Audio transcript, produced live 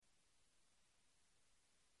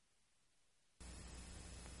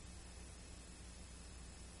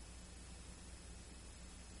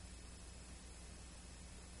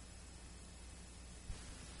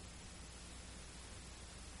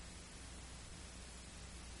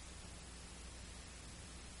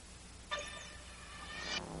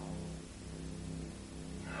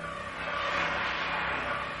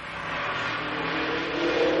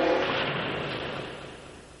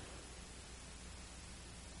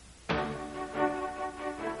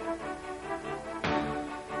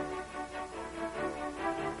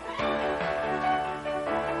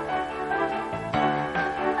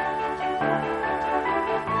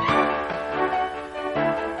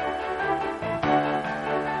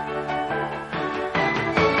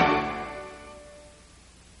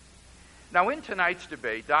Now, in tonight's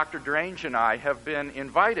debate, Dr. Drange and I have been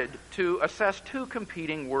invited to assess two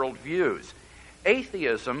competing worldviews,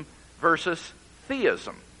 atheism versus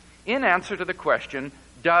theism, in answer to the question,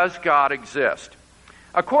 does God exist?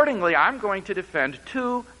 Accordingly, I'm going to defend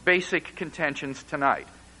two basic contentions tonight.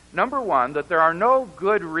 Number one, that there are no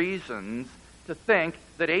good reasons to think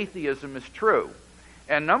that atheism is true.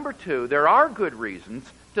 And number two, there are good reasons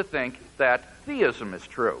to think that theism is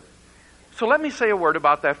true. So let me say a word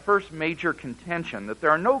about that first major contention, that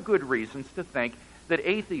there are no good reasons to think that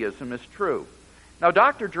atheism is true. Now,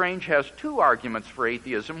 Dr. Drange has two arguments for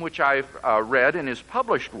atheism, which I've read in his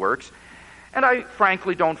published works, and I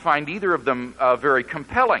frankly don't find either of them very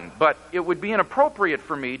compelling, but it would be inappropriate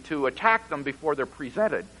for me to attack them before they're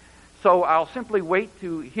presented. So I'll simply wait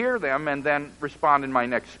to hear them and then respond in my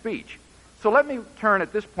next speech. So let me turn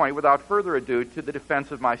at this point, without further ado, to the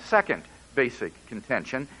defense of my second basic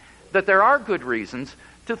contention, that there are good reasons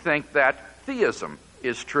to think that theism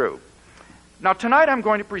is true. Now, tonight I'm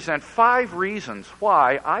going to present 5 reasons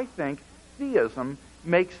why I think theism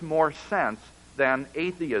makes more sense than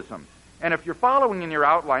atheism. And if you're following in your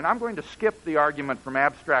outline, I'm going to skip the argument from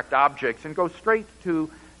abstract objects and go straight to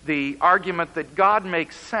the argument that God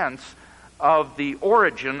makes sense of the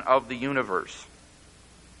origin of the universe.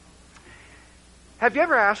 Have you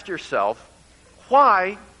ever asked yourself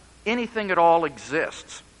why anything at all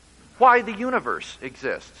exists? Why the universe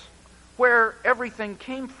exists? Where everything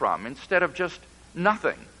came from instead of just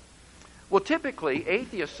nothing? Well, typically,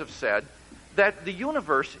 atheists have said that the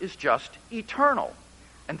universe is just eternal,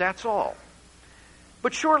 and that's all.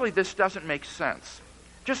 But surely this doesn't make sense.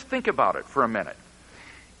 Just think about it for a minute.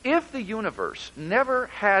 If the universe never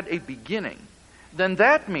had a beginning, then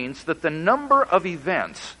that means that the number of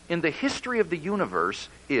events in the history of the universe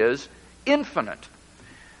is infinite.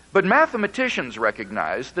 But mathematicians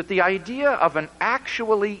recognize that the idea of an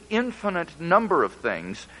actually infinite number of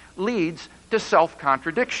things leads to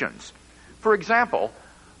self-contradictions. For example,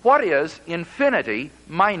 what is infinity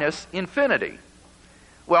minus infinity?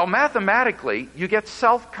 Well, mathematically, you get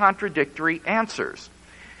self-contradictory answers.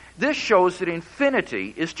 This shows that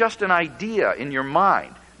infinity is just an idea in your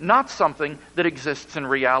mind, not something that exists in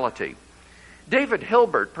reality. David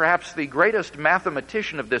Hilbert, perhaps the greatest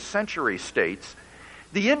mathematician of this century, states,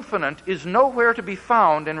 "The infinite is nowhere to be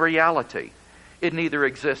found in reality. It neither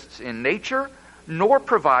exists in nature nor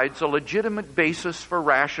provides a legitimate basis for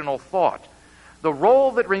rational thought. The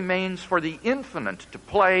role that remains for the infinite to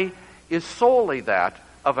play is solely that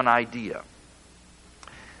of an idea."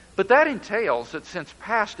 But that entails that since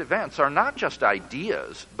past events are not just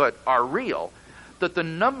ideas, but are real, that the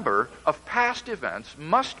number of past events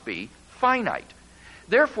must be finite.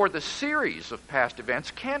 Therefore, the series of past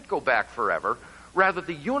events can't go back forever. Rather,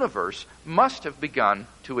 the universe must have begun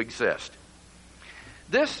to exist.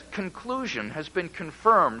 This conclusion has been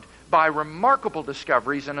confirmed by remarkable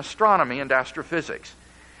discoveries in astronomy and astrophysics.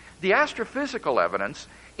 The astrophysical evidence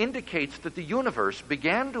indicates that the universe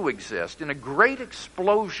began to exist in a great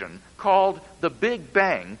explosion called the Big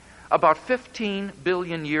Bang about 15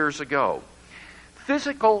 billion years ago.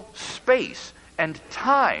 Physical space and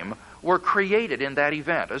time were created in that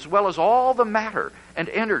event, as well as all the matter and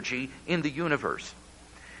energy in the universe.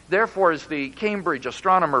 Therefore, as the Cambridge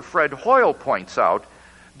astronomer Fred Hoyle points out,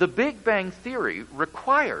 the Big Bang theory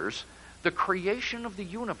requires the creation of the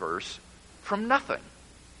universe from nothing.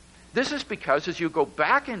 This is because as you go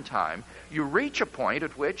back in time, you reach a point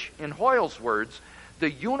at which, in Hoyle's words, the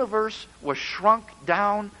universe was shrunk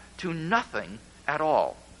down to nothing at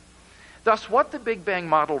all. Thus, what the Big Bang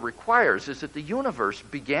model requires is that the universe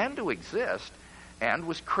began to exist and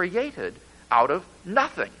was created out of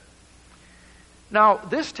nothing. Now,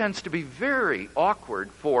 this tends to be very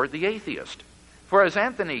awkward for the atheist. For as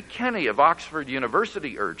Anthony Kenny of Oxford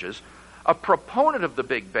University urges, a proponent of the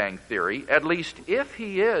Big Bang theory, at least if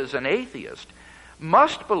he is an atheist,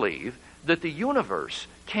 must believe that the universe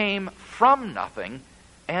came from nothing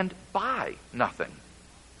and by nothing.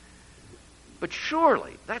 But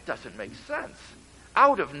surely that doesn't make sense.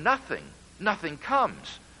 Out of nothing, nothing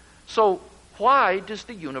comes. So why does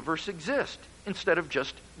the universe exist instead of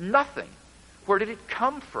just nothing? Where did it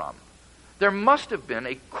come from? There must have been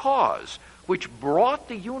a cause which brought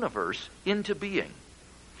the universe into being.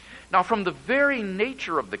 Now, from the very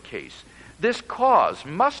nature of the case, this cause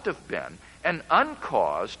must have been an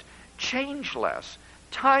uncaused, changeless,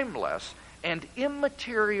 timeless, and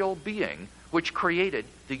immaterial being which created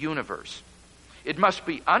the universe. It must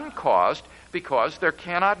be uncaused because there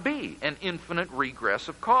cannot be an infinite regress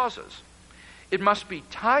of causes. It must be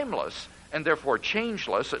timeless and therefore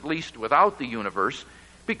changeless, at least without the universe,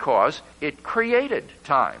 because it created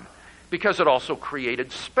time, because it also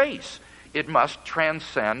created space. It must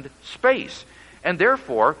transcend space and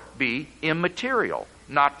therefore be immaterial,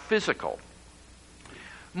 not physical.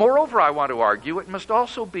 Moreover, I want to argue it must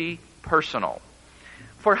also be personal.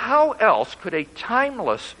 For how else could a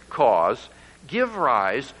timeless cause give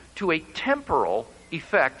rise to a temporal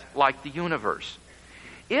effect like the universe?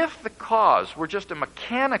 If the cause were just a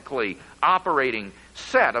mechanically operating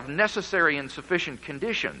set of necessary and sufficient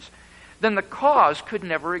conditions, then the cause could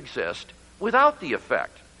never exist without the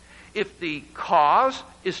effect. If the cause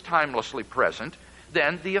is timelessly present,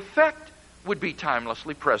 then the effect would be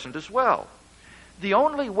timelessly present as well. The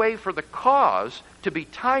only way for the cause to be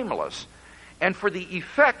timeless and for the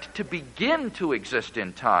effect to begin to exist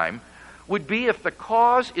in time would be if the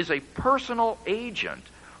cause is a personal agent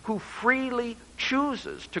who freely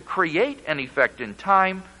chooses to create an effect in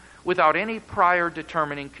time without any prior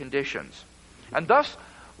determining conditions. And thus,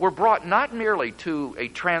 we're brought not merely to a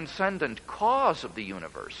transcendent cause of the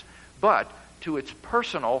universe, but to its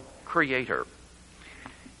personal creator.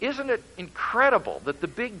 Isn't it incredible that the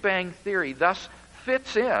Big Bang Theory thus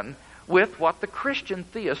fits in with what the Christian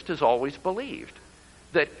theist has always believed?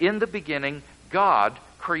 That in the beginning, God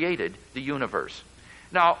created the universe.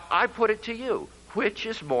 Now, I put it to you, which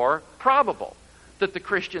is more probable? That the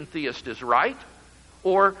Christian theist is right,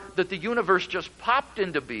 or that the universe just popped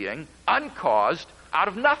into being, uncaused, out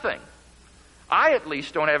of nothing? I at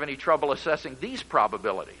least don't have any trouble assessing these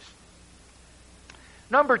probabilities.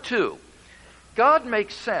 Number two, God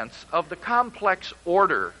makes sense of the complex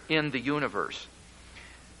order in the universe.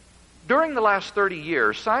 During the last 30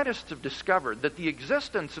 years, scientists have discovered that the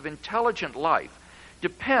existence of intelligent life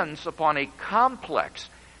depends upon a complex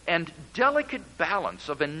and delicate balance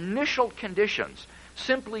of initial conditions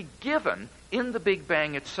simply given in the Big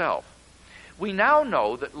Bang itself. We now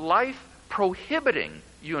know that life-prohibiting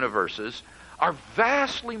universes are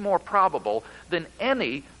vastly more probable than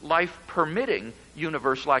any life-permitting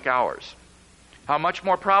universe like ours. How much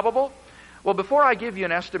more probable? Well, before I give you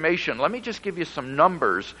an estimation, let me just give you some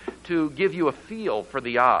numbers to give you a feel for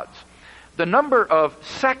the odds. The number of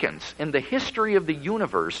seconds in the history of the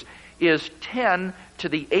universe is 10 to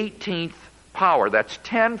the 18th power. That's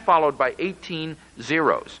 10 followed by 18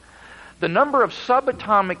 zeros. The number of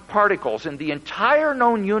subatomic particles in the entire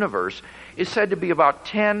known universe is said to be about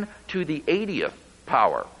 10 to the 80th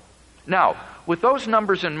power. Now, with those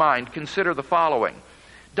numbers in mind, consider the following.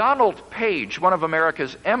 Donald Page, one of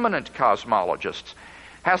America's eminent cosmologists,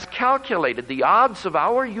 has calculated the odds of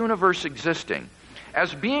our universe existing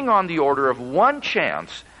as being on the order of 1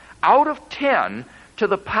 chance out of 10 to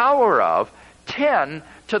the power of 10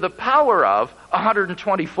 to the power of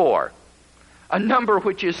 124. A number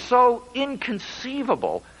which is so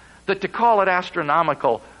inconceivable that to call it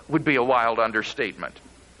astronomical would be a wild understatement.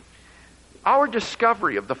 Our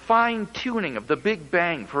discovery of the fine-tuning of the Big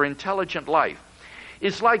Bang for intelligent life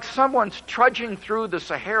is like someone's trudging through the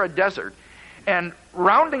Sahara Desert and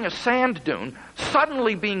rounding a sand dune,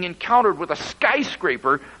 suddenly being encountered with a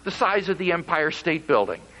skyscraper the size of the Empire State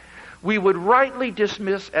Building. We would rightly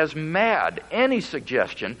dismiss as mad any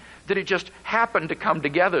suggestion that it just happened to come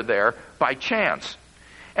together there by chance.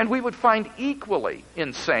 And we would find equally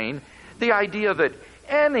insane the idea that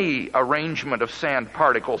any arrangement of sand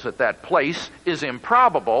particles at that place is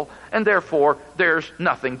improbable, and therefore there's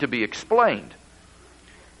nothing to be explained.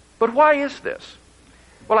 But why is this?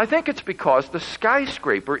 Well, I think it's because the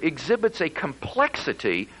skyscraper exhibits a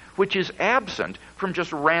complexity which is absent from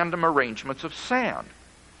just random arrangements of sand.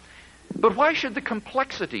 But why should the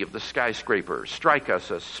complexity of the skyscraper strike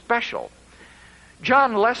us as special?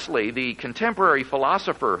 John Leslie, the contemporary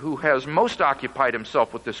philosopher who has most occupied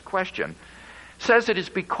himself with this question, says it is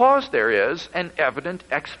because there is an evident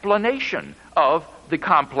explanation of the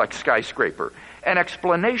complex skyscraper, an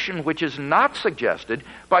explanation which is not suggested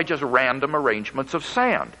by just random arrangements of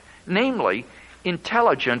sand, namely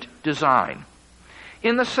intelligent design.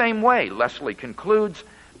 In the same way, Leslie concludes,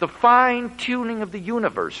 the fine-tuning of the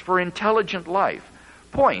universe for intelligent life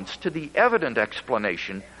points to the evident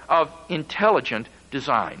explanation of intelligent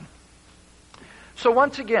design. So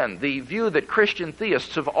once again, the view that Christian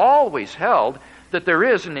theists have always held, that there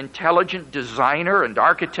is an intelligent designer and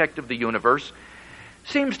architect of the universe,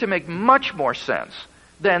 seems to make much more sense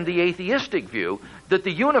than the atheistic view that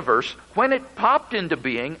the universe, when it popped into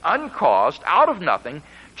being, uncaused, out of nothing,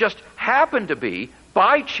 just happened to be,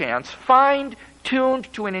 by chance,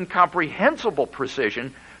 fine-tuned to an incomprehensible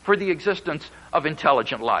precision for the existence of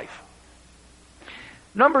intelligent life.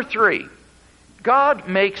 Number 3, God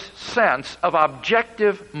makes sense of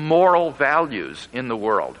objective moral values in the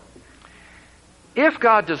world. If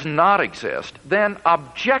God does not exist, then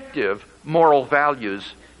objective moral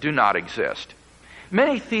values do not exist.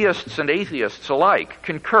 Many theists and atheists alike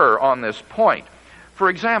concur on this point. For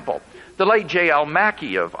example, the late J.L.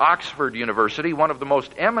 Mackie of Oxford University, one of the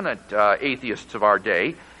most eminent atheists of our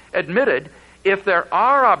day, admitted if there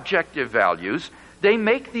are objective values, they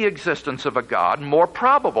make the existence of a God more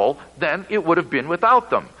probable than it would have been without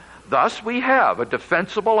them. Thus, we have a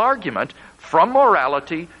defensible argument from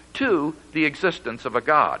morality to the existence of a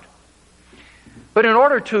God. But in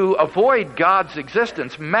order to avoid God's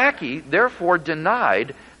existence, Mackie therefore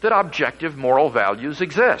denied that objective moral values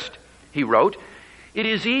exist. He wrote, "It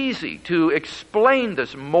is easy to explain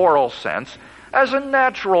this moral sense as a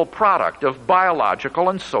natural product of biological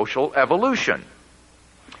and social evolution."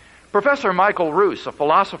 Professor Michael Roos, a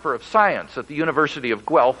philosopher of science at the University of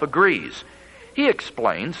Guelph, agrees. He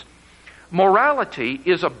explains, "Morality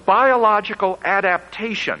is a biological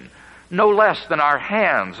adaptation, no less than our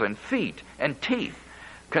hands and feet and teeth.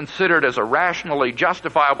 Considered as a rationally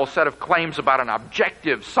justifiable set of claims about an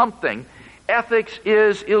objective something, ethics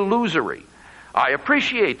is illusory. I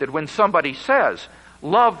appreciate that when somebody says,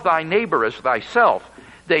 'Love thy neighbor as thyself,'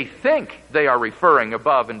 they think they are referring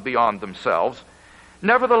above and beyond themselves.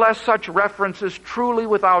 Nevertheless, such reference is truly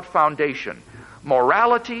without foundation.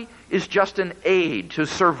 Morality is just an aid to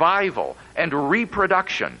survival and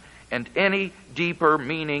reproduction, and any deeper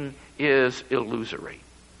meaning is illusory."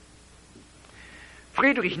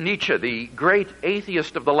 Friedrich Nietzsche, the great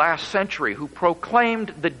atheist of the last century who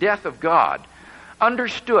proclaimed the death of God,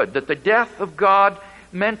 understood that the death of God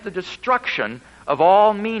meant the destruction of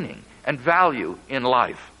all meaning and value in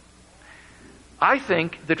life. I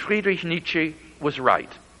think that Friedrich Nietzsche was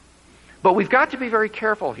right. But we've got to be very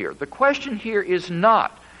careful here. The question here is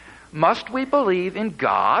not, must we believe in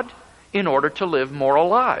God in order to live moral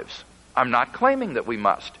lives? I'm not claiming that we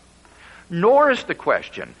must. Nor is the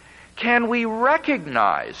question, can we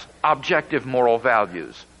recognize objective moral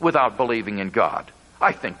values without believing in God?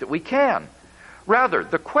 I think that we can. Rather,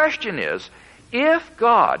 the question is, if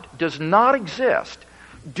God does not exist,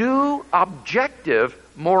 do objective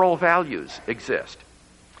moral values exist?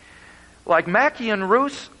 Like Mackie and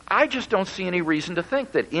Roos, I just don't see any reason to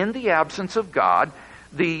think that in the absence of God,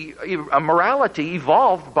 the morality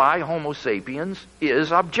evolved by Homo sapiens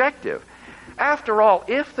is objective. After all,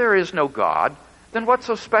 if there is no God, then what's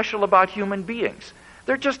so special about human beings?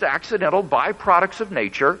 They're just accidental byproducts of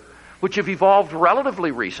nature, which have evolved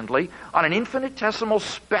relatively recently on an infinitesimal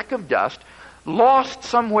speck of dust, lost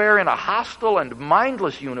somewhere in a hostile and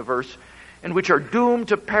mindless universe and which are doomed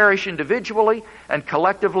to perish individually and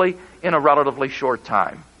collectively in a relatively short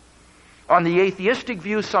time. On the atheistic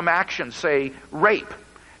view, some actions, say rape,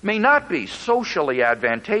 may not be socially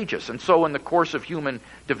advantageous, and so in the course of human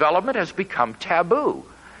development has become taboo.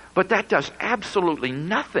 But that does absolutely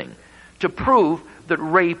nothing to prove that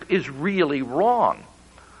rape is really wrong.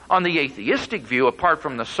 On the atheistic view, apart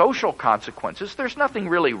from the social consequences, there's nothing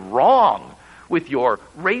really wrong with your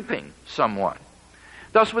raping someone.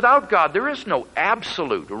 Thus, without God, there is no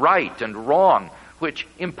absolute right and wrong which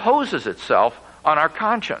imposes itself on our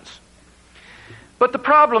conscience. But the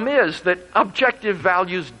problem is that objective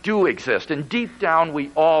values do exist, and deep down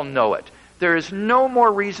we all know it. There is no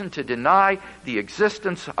more reason to deny the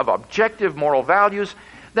existence of objective moral values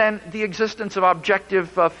than the existence of objective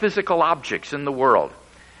physical objects in the world.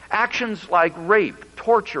 Actions like rape,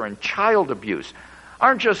 torture, and child abuse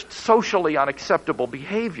aren't just socially unacceptable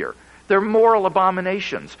behavior. They're moral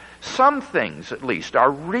abominations. Some things, at least,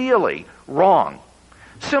 are really wrong.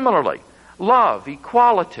 Similarly, love,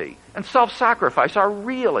 equality, and self-sacrifice are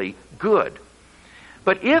really good.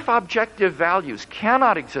 But if objective values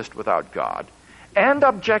cannot exist without God, and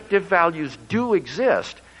objective values do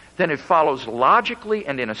exist, then it follows logically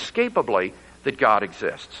and inescapably that God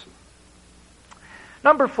exists.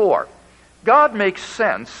 Number 4, God makes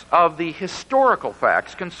sense of the historical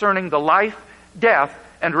facts concerning the life, death,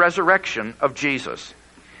 and resurrection of Jesus.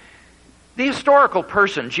 The historical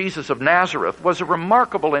person, Jesus of Nazareth, was a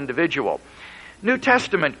remarkable individual. New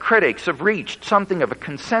Testament critics have reached something of a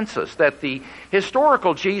consensus that the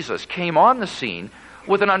historical Jesus came on the scene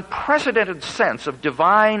with an unprecedented sense of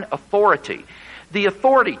divine authority, the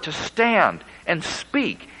authority to stand and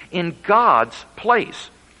speak in God's place.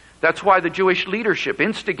 That's why the Jewish leadership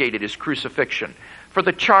instigated his crucifixion for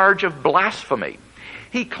the charge of blasphemy.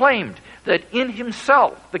 He claimed that in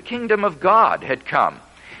himself the kingdom of God had come,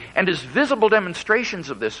 and as visible demonstrations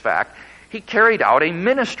of this fact, he carried out a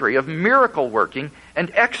ministry of miracle working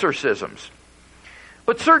and exorcisms.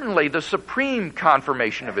 But certainly the supreme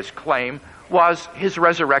confirmation of his claim was his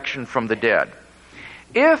resurrection from the dead.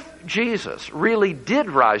 If Jesus really did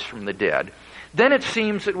rise from the dead, then it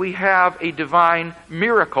seems that we have a divine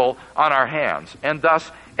miracle on our hands, and thus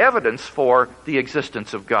evidence for the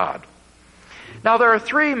existence of God. Now, there are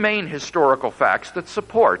three main historical facts that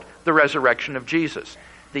support the resurrection of Jesus: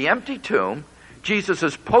 the empty tomb,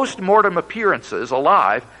 Jesus' post-mortem appearances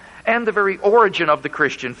alive, and the very origin of the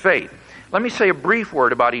Christian faith. Let me say a brief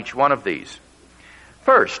word about each one of these.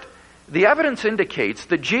 First, the evidence indicates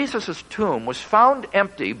that Jesus' tomb was found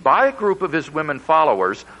empty by a group of his women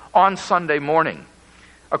followers on Sunday morning.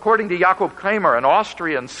 According to Jakob Kramer, an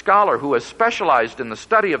Austrian scholar who has specialized in the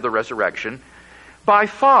study of the resurrection, by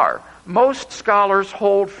far, most scholars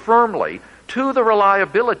hold firmly to the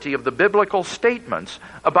reliability of the biblical statements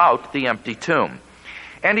about the empty tomb.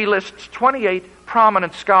 And he lists 28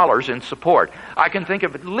 prominent scholars in support. I can think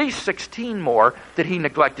of at least 16 more that he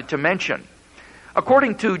neglected to mention.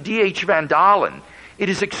 According to D.H. Van Dalen, it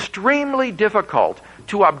is extremely difficult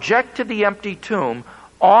to object to the empty tomb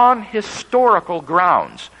on historical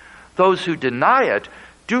grounds. Those who deny it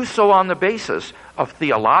do so on the basis of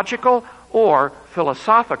theological or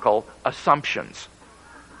philosophical assumptions.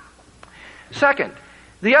 Second,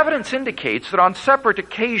 the evidence indicates that on separate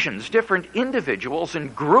occasions, different individuals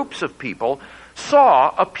and groups of people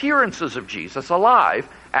saw appearances of Jesus alive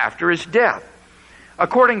after his death.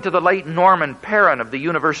 According to the late Norman Perrin of the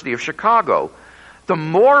University of Chicago, the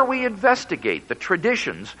more we investigate the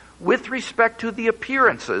traditions with respect to the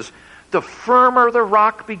appearances, the firmer the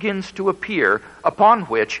rock begins to appear upon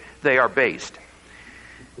which they are based.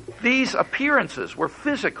 These appearances were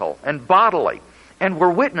physical and bodily, and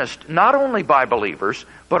were witnessed not only by believers,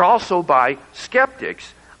 but also by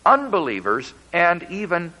skeptics, unbelievers, and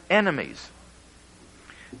even enemies.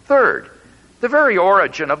 Third, the very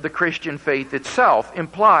origin of the Christian faith itself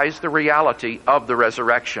implies the reality of the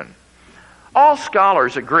resurrection. All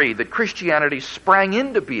scholars agree that Christianity sprang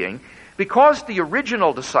into being because the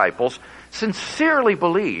original disciples sincerely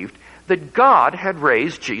believed that God had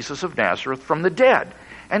raised Jesus of Nazareth from the dead,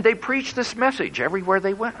 and they preached this message everywhere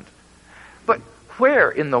they went. But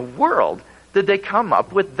where in the world did they come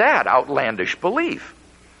up with that outlandish belief?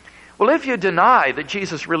 Well, if you deny that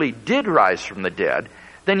Jesus really did rise from the dead,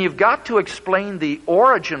 then you've got to explain the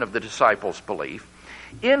origin of the disciples' belief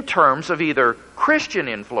in terms of either Christian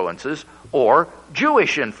influences or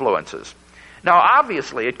Jewish influences. Now,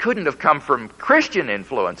 obviously, it couldn't have come from Christian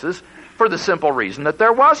influences for the simple reason that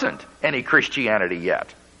there wasn't any Christianity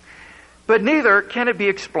yet. But neither can it be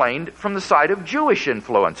explained from the side of Jewish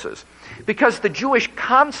influences, because the Jewish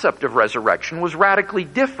concept of resurrection was radically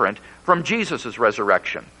different from Jesus'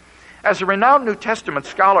 resurrection. As a renowned New Testament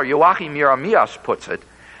scholar, Joachim Jeremias, puts it,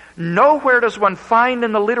 nowhere does one find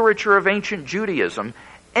in the literature of ancient Judaism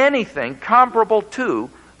anything comparable to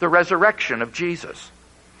the resurrection of Jesus.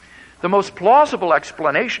 The most plausible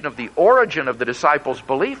explanation of the origin of the disciples'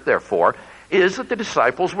 belief, therefore, is that the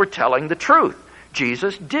disciples were telling the truth.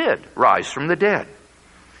 Jesus did rise from the dead.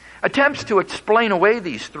 Attempts to explain away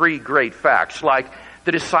these three great facts, like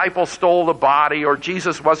the disciples stole the body or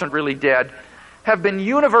Jesus wasn't really dead, have been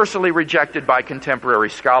universally rejected by contemporary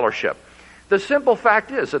scholarship. The simple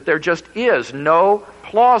fact is that there just is no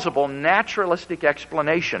plausible naturalistic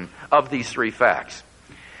explanation of these three facts.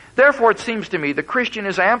 Therefore, it seems to me the Christian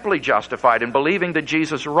is amply justified in believing that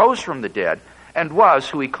Jesus rose from the dead and was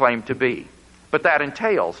who he claimed to be. But that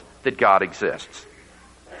entails that God exists.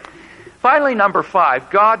 Finally, number 5,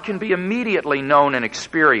 God can be immediately known and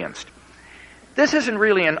experienced. This isn't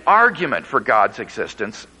really an argument for God's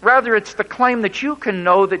existence. Rather, it's the claim that you can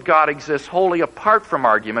know that God exists wholly apart from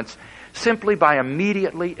arguments simply by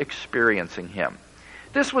immediately experiencing him.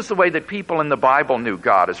 This was the way that people in the Bible knew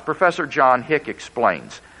God, as Professor John Hick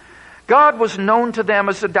explains. God was known to them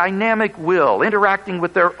as a dynamic will, interacting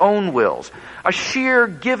with their own wills, a sheer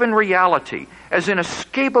given reality, as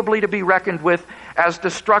inescapably to be reckoned with as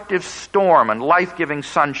destructive storm and life-giving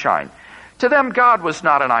sunshine. To them, God was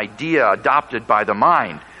not an idea adopted by the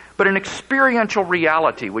mind, but an experiential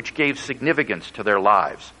reality which gave significance to their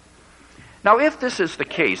lives. Now, if this is the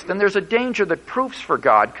case, then there's a danger that proofs for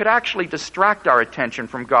God could actually distract our attention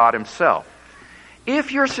from God himself.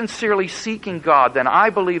 If you're sincerely seeking God, then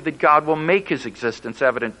I believe that God will make his existence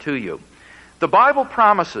evident to you. The Bible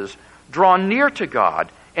promises, draw near to God,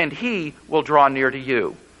 and he will draw near to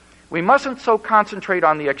you. We mustn't so concentrate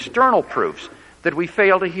on the external proofs that we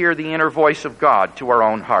fail to hear the inner voice of God to our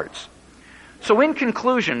own hearts. So in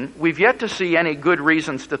conclusion, we've yet to see any good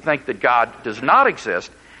reasons to think that God does not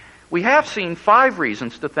exist. We have seen 5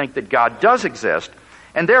 reasons to think that God does exist,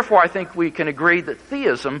 and therefore I think we can agree that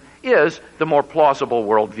theism is the more plausible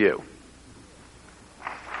worldview.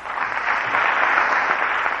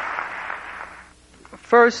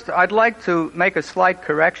 First, I'd like to make a slight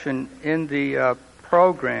correction in the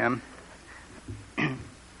program.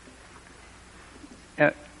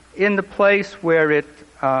 In the place where it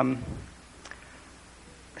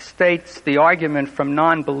states the argument from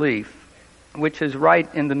non-belief, which is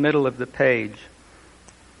right in the middle of the page,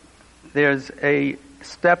 there's a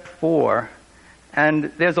step 4,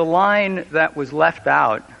 and there's a line that was left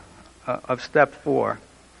out of step 4.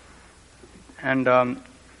 And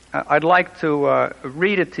I'd like to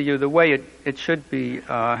read it to you the way it should be,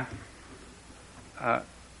 the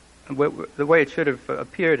way it should have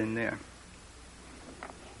appeared in there.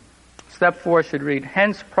 Step 4 should read,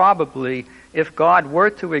 "Hence probably, if God were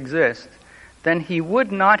to exist, then he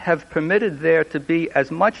would not have permitted there to be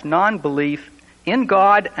as much non-belief in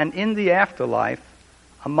God and in the afterlife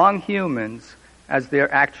among humans as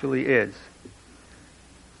there actually is."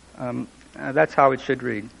 That's how it should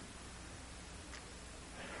read.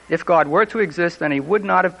 If God were to exist, then he would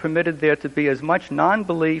not have permitted there to be as much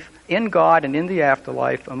non-belief in God and in the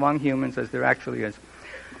afterlife among humans as there actually is.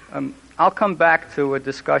 I'll come back to a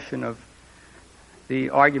discussion of the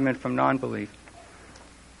argument from non-belief.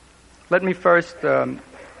 Let me first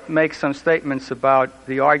make some statements about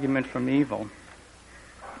the argument from evil.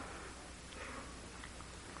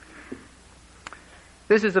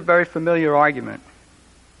 This is a very familiar argument.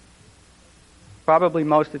 Probably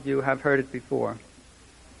most of you have heard it before.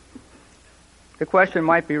 The question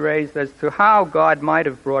might be raised as to how God might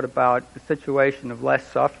have brought about a situation of less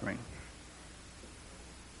suffering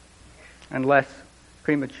and less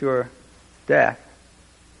premature death.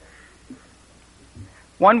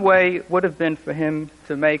 One way would have been for him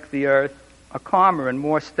to make the earth a calmer and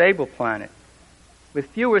more stable planet, with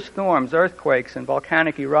fewer storms, earthquakes, and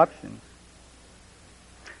volcanic eruptions.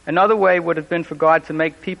 Another way would have been for God to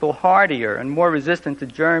make people hardier and more resistant to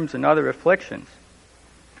germs and other afflictions.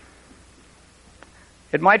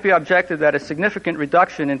 It might be objected that a significant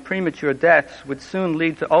reduction in premature deaths would soon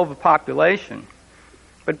lead to overpopulation.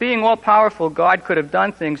 But being all-powerful, God could have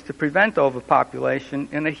done things to prevent overpopulation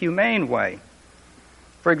in a humane way.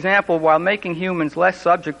 For example, while making humans less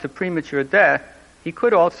subject to premature death, he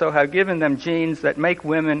could also have given them genes that make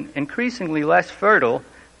women increasingly less fertile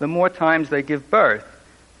the more times they give birth,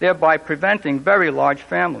 thereby preventing very large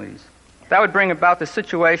families. That would bring about the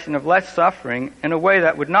situation of less suffering in a way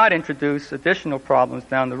that would not introduce additional problems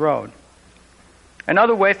down the road.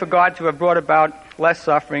 Another way for God to have brought about less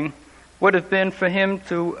suffering would have been for him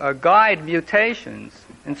to guide mutations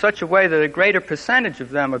in such a way that a greater percentage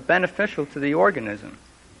of them are beneficial to the organism.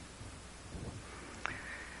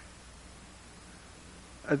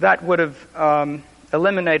 That would have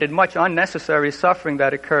eliminated much unnecessary suffering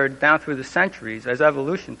that occurred down through the centuries as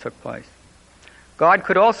evolution took place. God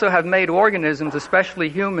could also have made organisms, especially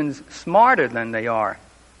humans, smarter than they are.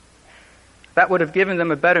 That would have given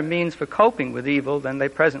them a better means for coping with evil than they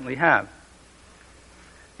presently have.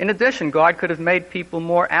 In addition, God could have made people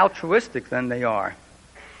more altruistic than they are.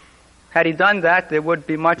 Had he done that, there would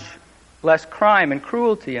be much less crime and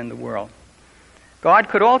cruelty in the world. God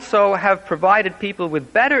could also have provided people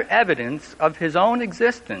with better evidence of his own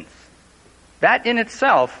existence. That in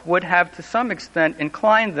itself would have to some extent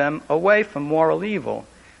inclined them away from moral evil,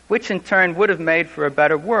 which in turn would have made for a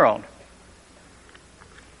better world.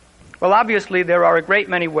 Well, obviously there are a great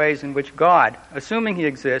many ways in which God, assuming he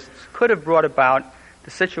exists, could have brought about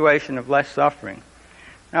the situation of less suffering.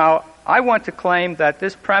 Now, I want to claim that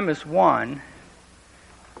this premise 1,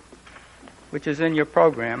 which is in your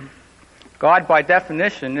program, God, by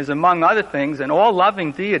definition, is, among other things, an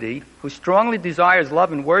all-loving deity who strongly desires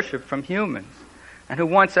love and worship from humans and who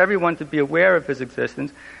wants everyone to be aware of his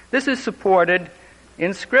existence. This is supported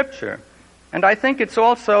in Scripture. And I think it's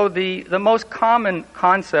also the most common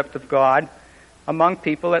concept of God among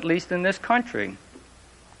people, at least in this country.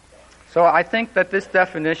 So I think that this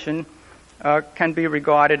definition can be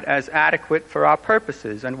regarded as adequate for our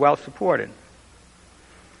purposes and well supported.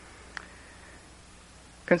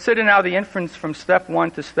 Consider now the inference from step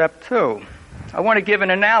 1 to step 2. I want to give an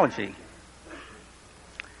analogy.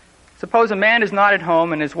 Suppose a man is not at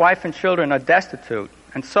home and his wife and children are destitute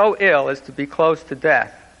and so ill as to be close to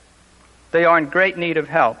death. They are in great need of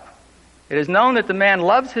help. It is known that the man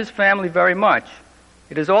loves his family very much.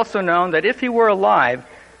 It is also known that if he were alive,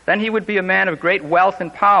 then he would be a man of great wealth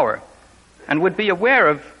and power and would be aware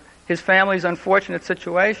of his family's unfortunate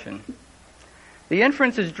situation. The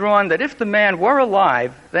inference is drawn that if the man were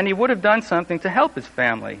alive, then he would have done something to help his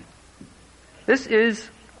family. This is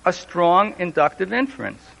a strong inductive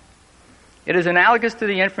inference. It is analogous to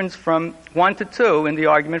the inference from 1 to 2 in the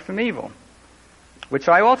argument from evil, which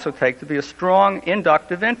I also take to be a strong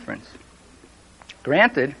inductive inference.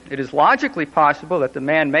 Granted, it is logically possible that the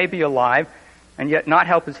man may be alive and yet not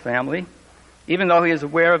help his family, even though he is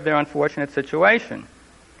aware of their unfortunate situation,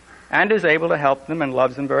 and is able to help them and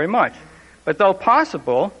loves them very much. But though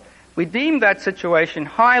possible, we deem that situation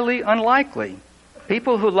highly unlikely.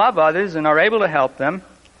 People who love others and are able to help them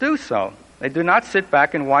do so. They do not sit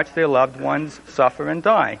back and watch their loved ones suffer and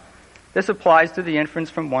die. This applies to the inference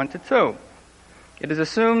from 1 to 2. It is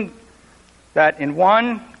assumed that in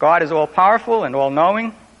 1, God is all-powerful and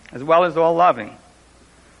all-knowing, as well as all-loving.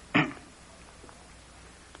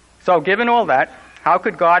 So, given all that, how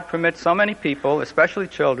could God permit so many people, especially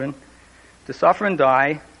children, to suffer and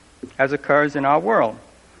die as occurs in our world?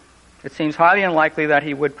 It seems highly unlikely that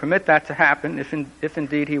he would permit that to happen if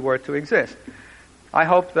indeed he were to exist. I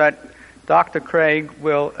hope that Dr. Craig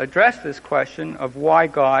will address this question of why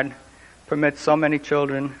God permits so many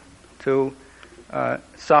children to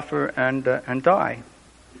suffer and die.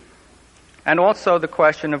 And also the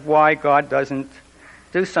question of why God doesn't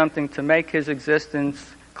do something to make his existence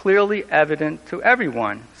clearly evident to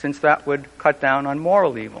everyone, since that would cut down on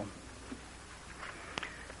moral evil.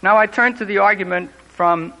 Now I turn to the argument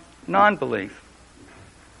from non-belief.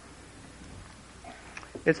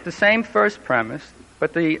 It's the same first premise,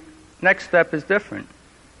 but the next step is different.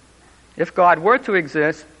 If God were to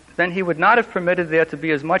exist, then he would not have permitted there to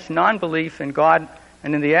be as much non-belief in God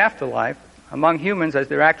and in the afterlife among humans as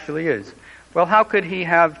there actually is. Well, how could he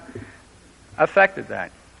have affected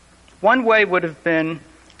that? One way would have been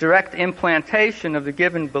direct implantation of the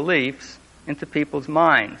given beliefs into people's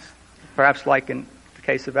minds, perhaps like in the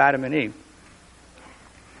case of Adam and Eve.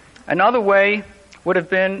 Another way would have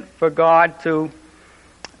been for God to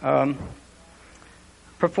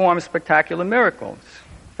perform spectacular miracles.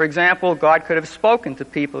 For example, God could have spoken to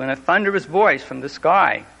people in a thunderous voice from the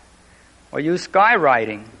sky, or use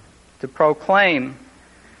skywriting to proclaim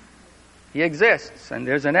he exists and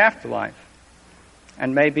there's an afterlife.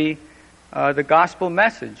 And maybe the gospel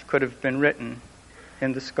message could have been written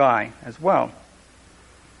in the sky as well.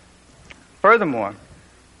 Furthermore,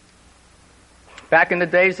 back in the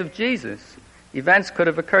days of Jesus, events could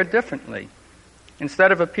have occurred differently.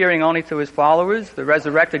 Instead of appearing only to his followers, the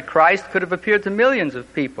resurrected Christ could have appeared to millions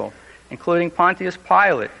of people, including Pontius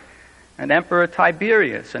Pilate and Emperor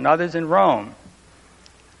Tiberius and others in Rome.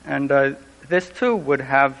 And this too would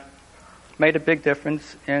have made a big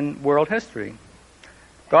difference in world history.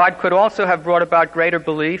 God could also have brought about greater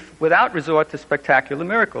belief without resort to spectacular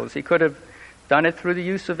miracles. He could have done it through the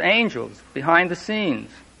use of angels behind the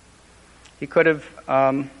scenes. He could have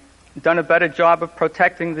done a better job of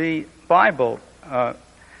protecting the Bible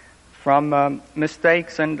from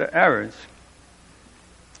mistakes and errors.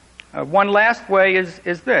 One last way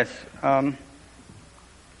is this.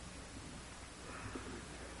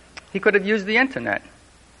 He could have used the Internet.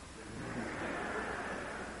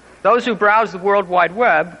 Those who browse the World Wide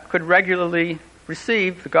Web could regularly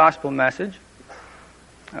receive the gospel message,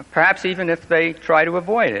 perhaps even if they try to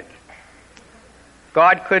avoid it.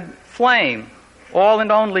 God could flame all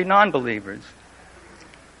and only non-believers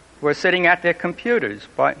who are sitting at their computers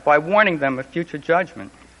by warning them of future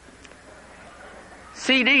judgment.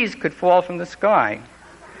 CDs could fall from the sky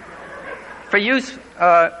for use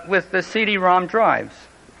with the CD-ROM drives.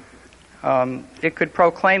 It could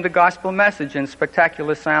proclaim the gospel message in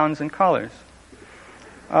spectacular sounds and colors.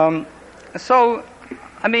 So,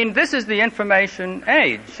 this is the information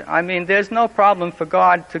age. There's no problem for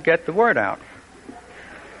God to get the word out.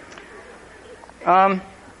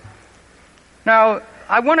 Now,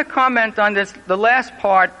 I want to comment on this, the last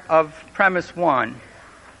part of premise 1.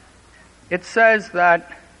 It says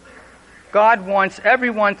that God wants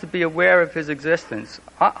everyone to be aware of his existence.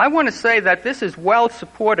 I want to say that this is well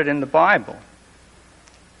supported in the Bible.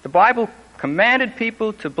 The Bible commanded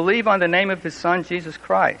people to believe on the name of his Son, Jesus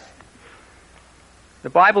Christ. The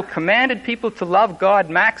Bible commanded people to love God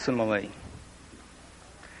maximally. It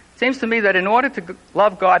seems to me that in order to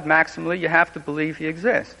love God maximally, you have to believe he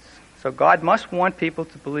exists. So God must want people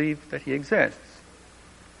to believe that he exists.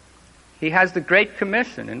 He has the Great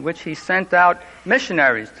Commission, in which he sent out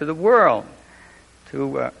missionaries to the world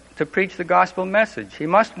to preach the gospel message. He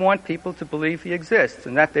must want people to believe he exists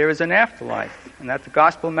and that there is an afterlife and that the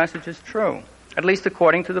gospel message is true, at least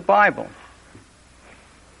according to the Bible.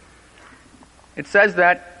 It says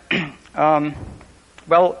that,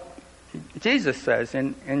 Jesus says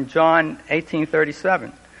in John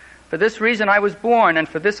 18:37, "For this reason I was born, and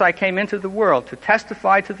for this I came into the world, to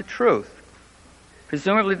testify to the truth."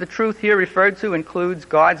 Presumably the truth here referred to includes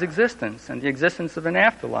God's existence and the existence of an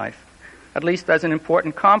afterlife, at least as an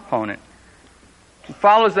important component. It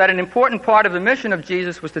follows that an important part of the mission of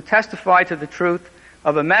Jesus was to testify to the truth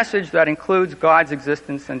of a message that includes God's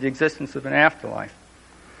existence and the existence of an afterlife.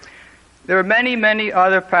 There are many, many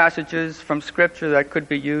other passages from Scripture that could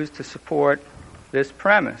be used to support this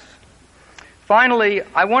premise. Finally,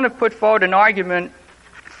 I want to put forward an argument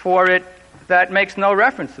for it that makes no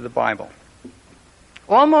reference to the Bible.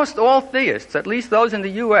 Almost all theists, at least those in the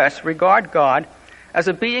U.S., regard God as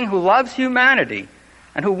a being who loves humanity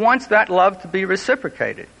and who wants that love to be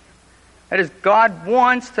reciprocated. That is, God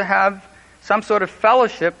wants to have some sort of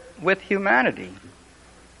fellowship with humanity.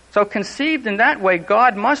 So conceived in that way,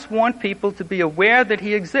 God must want people to be aware that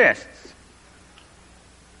He exists.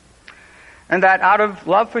 And that out of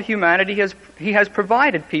love for humanity, He has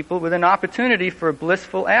provided people with an opportunity for a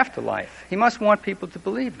blissful afterlife. He must want people to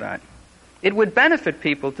believe that. It would benefit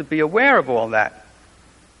people to be aware of all that,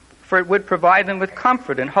 for it would provide them with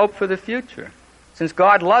comfort and hope for the future. Since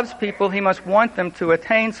God loves people, He must want them to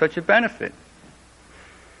attain such a benefit.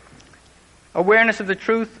 Awareness of the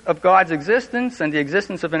truth of God's existence and the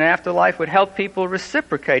existence of an afterlife would help people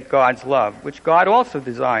reciprocate God's love, which God also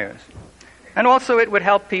desires. And also it would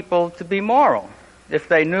help people to be moral if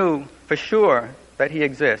they knew for sure that He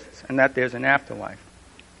exists and that there's an afterlife.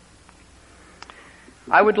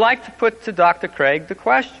 I would like to put to Dr. Craig the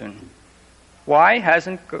question, why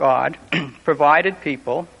hasn't God provided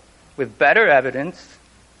people with better evidence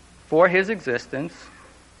for His existence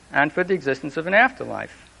and for the existence of an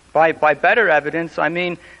afterlife? By better evidence, I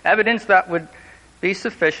mean evidence that would be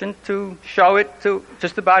sufficient to show it to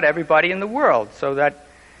just about everybody in the world, so that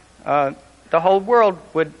the whole world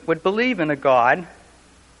would believe in a God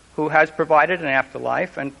who has provided an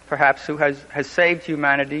afterlife and perhaps who has saved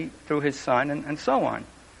humanity through His Son and so on.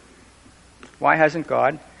 Why hasn't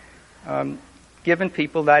God given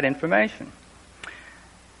people that information?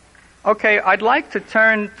 Okay, I'd like to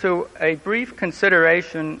turn to a brief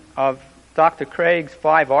consideration of Dr. Craig's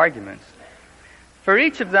 5 arguments. For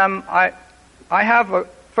each of them, I have,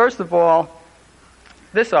 first of all,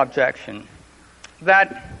 this objection,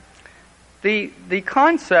 that the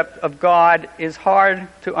concept of God is hard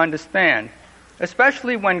to understand,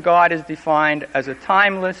 especially when God is defined as a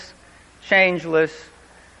timeless, changeless,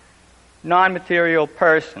 non-material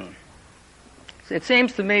person. It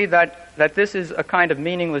seems to me that this is a kind of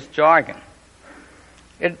meaningless jargon.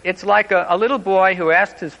 It's like a little boy who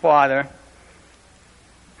asked his father,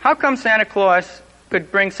 how come Santa Claus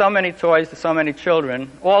could bring so many toys to so many children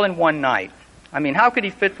all in one night? I mean, how could he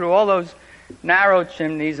fit through all those narrow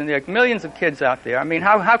chimneys, and there are millions of kids out there? I mean,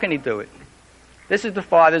 how can he do it? This is the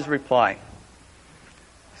father's reply.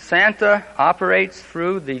 Santa operates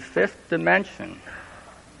through the 5th dimension.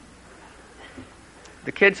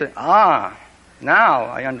 The kid said, now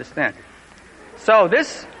I understand. So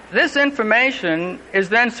this information is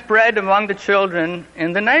then spread among the children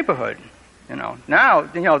in the neighborhood. Now,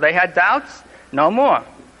 they had doubts, no more.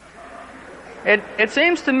 It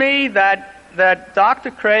seems to me that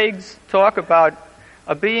Dr. Craig's talk about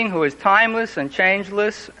a being who is timeless and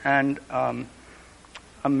changeless and a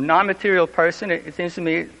non-material person, it seems to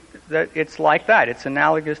me that it's like that. It's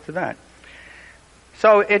analogous to that.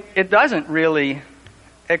 So it doesn't really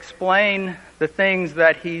explain the things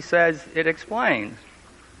that he says it explains.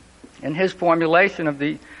 In his formulation of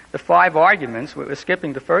the 5 arguments, we're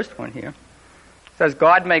skipping the first one here, says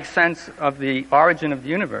God makes sense of the origin of the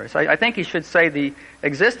universe. I think he should say the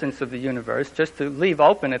existence of the universe, just to leave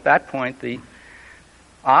open at that point the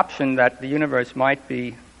option that the universe might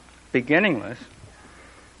be beginningless.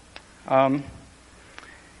 And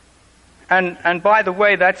by the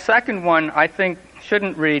way, that second one, I think,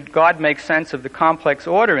 shouldn't read God makes sense of the complex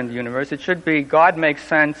order in the universe. It should be God makes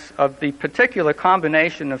sense of the particular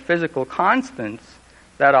combination of physical constants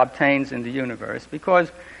that obtains in the universe.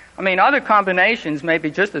 Because, other combinations may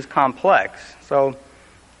be just as complex. So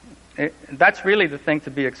that's really the thing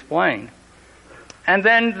to be explained. And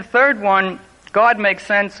then the third one, God makes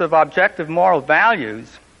sense of objective moral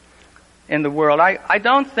values in the world. I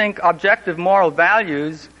don't think objective moral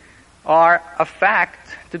values are a fact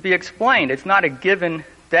to be explained. It's not a given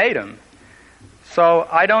datum. So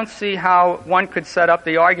I don't see how one could set up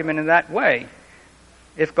the argument in that way.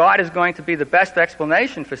 If God is going to be the best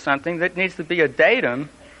explanation for something, that needs to be a datum,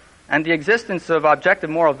 and the existence of objective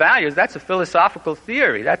moral values, that's a philosophical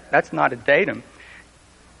theory. That's not a datum.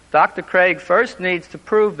 Dr. Craig first needs to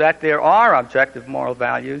prove that there are objective moral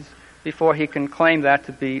values before he can claim that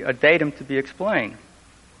to be a datum to be explained.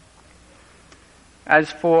 As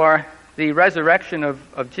for the resurrection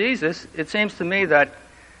of Jesus, it seems to me that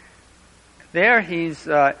there he's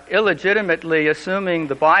illegitimately assuming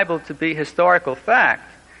the Bible to be historical fact.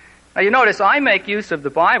 Now, you notice I make use of the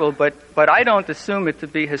Bible, but I don't assume it to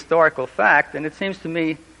be historical fact, and it seems to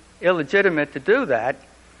me illegitimate to do that,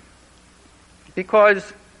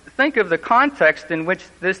 because think of the context in which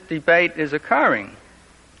this debate is occurring.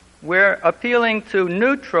 We're appealing to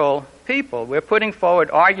neutral people. We're putting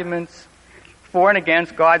forward arguments for and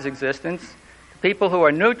against God's existence, people who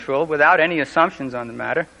are neutral without any assumptions on the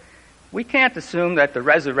matter. We can't assume that the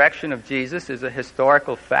resurrection of Jesus is a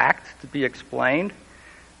historical fact to be explained.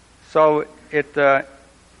 So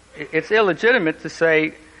it's illegitimate to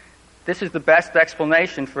say this is the best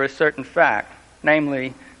explanation for a certain fact,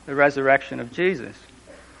 namely the resurrection of Jesus.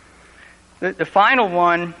 The final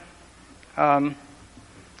one,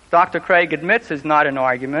 Dr. Craig admits is not an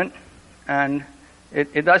argument, and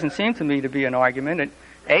it doesn't seem to me to be an argument.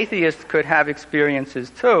 Atheists could have experiences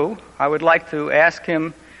too. I would like to ask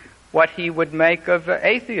him what he would make of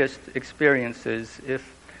atheist experiences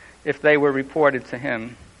if they were reported to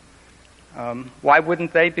him. Why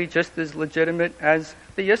wouldn't they be just as legitimate as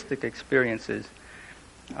theistic experiences?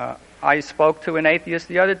 I spoke to an atheist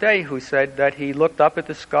the other day who said that he looked up at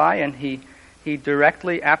the sky and he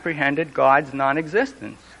directly apprehended God's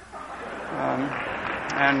non-existence.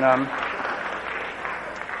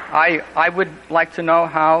 I would like to know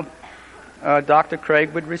how Dr.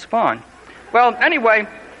 Craig would respond. Well, anyway,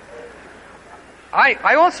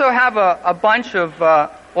 I also have a bunch of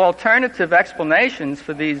alternative explanations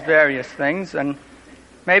for these various things, and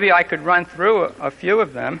maybe I could run through a few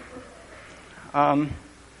of them.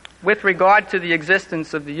 With regard to the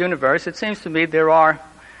existence of the universe, it seems to me there are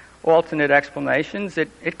alternate explanations.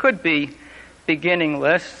 It could be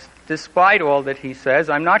beginningless, despite all that he says.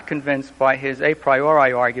 I'm not convinced by his a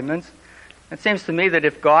priori arguments. It seems to me that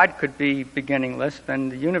if God could be beginningless, then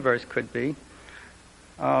the universe could be.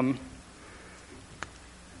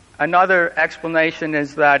 Another explanation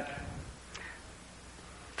is that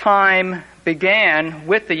time began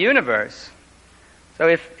with the universe. So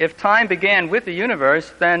if time began with the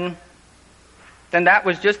universe, then that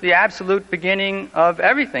was just the absolute beginning of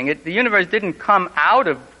everything. The universe didn't come out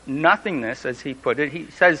of nothingness, as he put it. He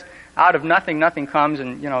says, out of nothing, nothing comes,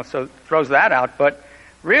 and, so throws that out. But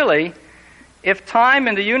really, if time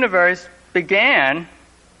in the universe began,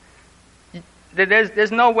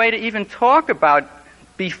 there's no way to even talk about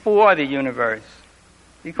before the universe.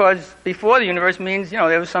 Because before the universe means,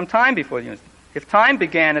 there was some time before the universe. If time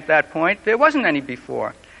began at that point, there wasn't any before.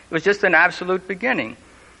 It was just an absolute beginning.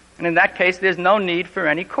 And in that case, there's no need for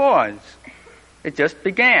any cause. It just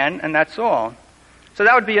began, and that's all. So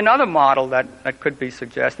that would be another model that could be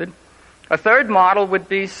suggested. A third model would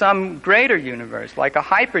be some greater universe, like a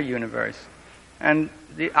hyper-universe. And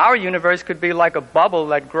our universe could be like a bubble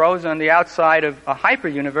that grows on the outside of a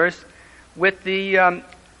hyper-universe, with the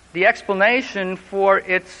explanation for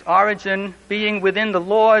its origin being within the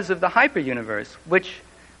laws of the hyper-universe, which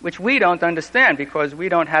we don't understand because we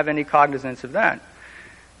don't have any cognizance of that.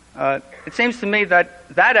 It seems to me that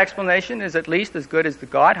explanation is at least as good as the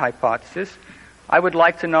God hypothesis. I would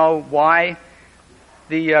like to know why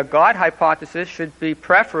the God hypothesis should be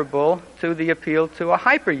preferable to the appeal to a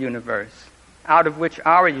hyper-universe, out of which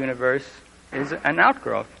our universe is an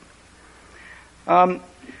outgrowth.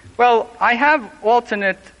 Well, I have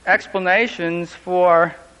alternate explanations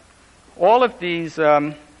for all of these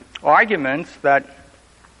arguments that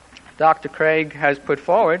Dr. Craig has put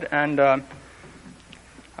forward, and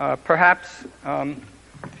perhaps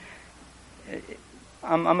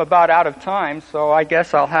I'm about out of time, so I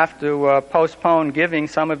guess I'll have to postpone giving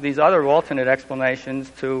some of these other alternate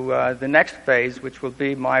explanations to the next phase, which will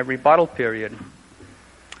be my rebuttal period.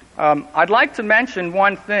 I'd like to mention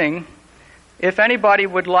one thing. If anybody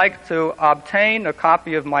would like to obtain a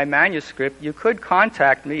copy of my manuscript, you could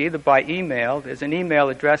contact me either by email. There's an email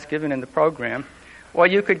address given in the program. Or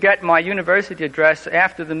you could get my university address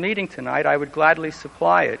after the meeting tonight. I would gladly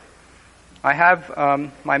supply it. I have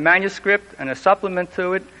my manuscript and a supplement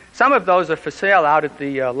to it. Some of those are for sale out at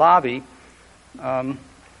the lobby. But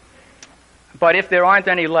if there aren't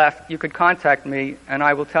any left, you could contact me, and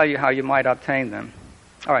I will tell you how you might obtain them.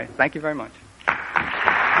 All right. Thank you very much.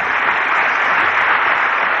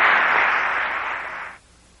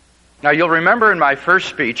 Now, you'll remember in my first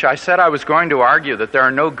speech, I said I was going to argue that there are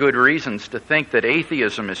no good reasons to think that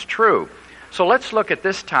atheism is true. So let's look at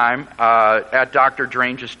this time at Dr.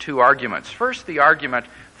 Drange's two arguments. First, the argument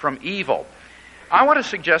from evil. I want to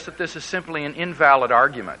suggest that this is simply an invalid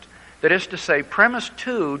argument. That is to say, premise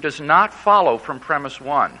 2 does not follow from premise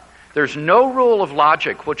 1. There's no rule of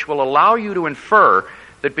logic which will allow you to infer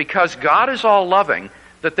that because God is all-loving,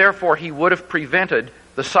 that therefore he would have prevented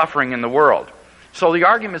the suffering in the world. So the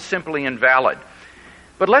argument is simply invalid.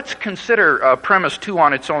 But let's consider premise 2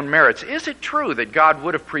 on its own merits. Is it true that God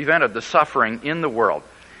would have prevented the suffering in the world?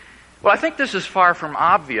 Well, I think this is far from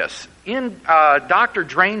obvious. In Dr.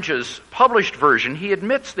 Drange's published version, he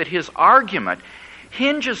admits that his argument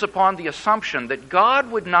hinges upon the assumption that God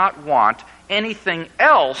would not want anything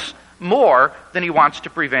else more than he wants to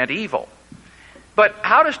prevent evil. But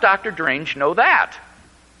how does Dr. Drange know that?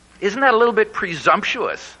 Isn't that a little bit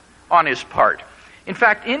presumptuous on his part? In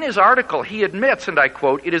fact, in his article, he admits, and I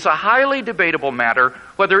quote, "It is a highly debatable matter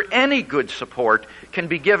whether any good support can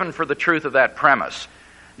be given for the truth of that premise."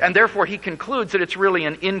 And therefore, he concludes that it's really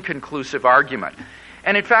an inconclusive argument.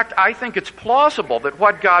 And in fact, I think it's plausible that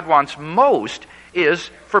what God wants most is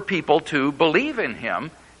for people to believe in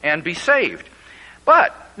him and be saved.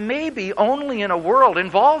 But maybe only in a world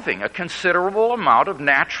involving a considerable amount of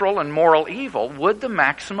natural and moral evil would the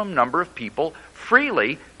maximum number of people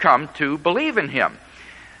freely come to believe in him.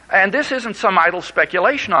 And this isn't some idle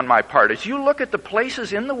speculation on my part. As you look at the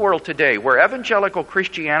places in the world today where evangelical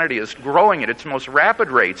Christianity is growing at its most rapid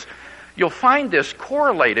rates, you'll find this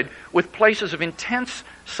correlated with places of intense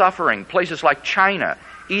suffering, places like China,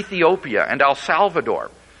 Ethiopia, and El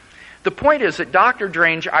Salvador. The point is that Dr.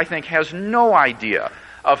 Drange, I think, has no idea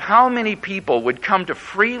of how many people would come to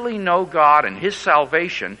freely know God and his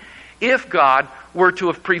salvation if God were to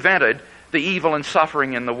have prevented the evil and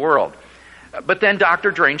suffering in the world. But then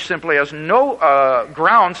Dr. Drange simply has no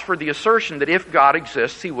grounds for the assertion that if God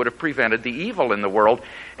exists, he would have prevented the evil in the world,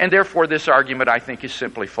 and therefore this argument, I think, is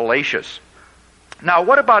simply fallacious. Now,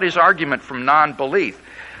 what about his argument from non-belief?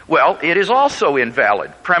 Well, it is also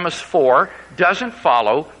invalid. Premise 4 doesn't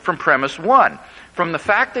follow from premise 1. From the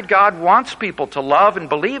fact that God wants people to love and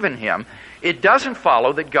believe in him, it doesn't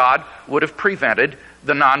follow that God would have prevented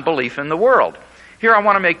the non-belief in the world. Here I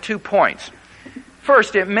want to make 2 points.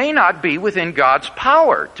 First, it may not be within God's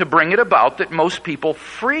power to bring it about that most people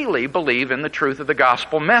freely believe in the truth of the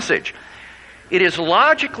gospel message. It is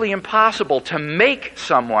logically impossible to make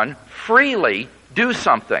someone freely do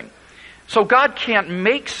something. So God can't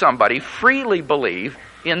make somebody freely believe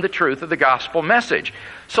in the truth of the gospel message.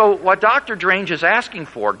 So what Dr. Drange is asking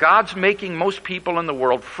for, God's making most people in the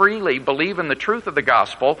world freely believe in the truth of the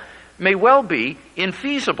gospel, may well be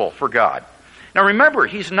infeasible for God. Now remember,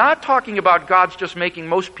 he's not talking about God's just making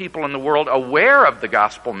most people in the world aware of the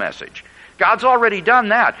gospel message. God's already done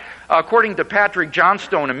that. According to Patrick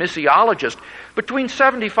Johnstone, a missiologist, between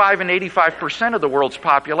 75 and 85% of the world's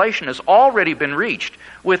population has already been reached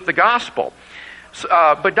with the gospel.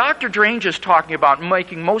 But Dr. Drange is talking about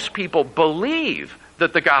making most people believe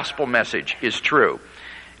that the gospel message is true.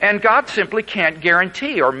 And God simply can't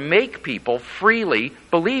guarantee or make people freely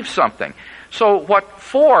believe something. So what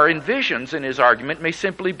 4 envisions in his argument may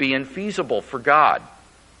simply be infeasible for God.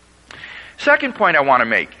 Second point I want to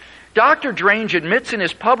make. Dr. Drange admits in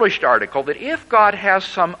his published article that if God has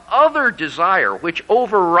some other desire which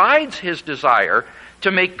overrides his desire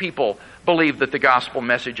to make people believe that the gospel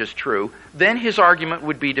message is true, then his argument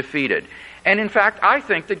would be defeated. And in fact, I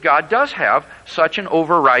think that God does have such an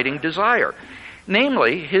overriding desire.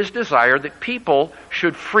 Namely, his desire that people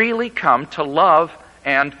should freely come to love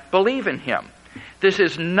and believe in him. This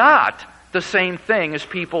is not the same thing as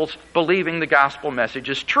people's believing the gospel message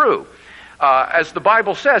is true. As the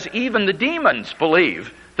Bible says, even the demons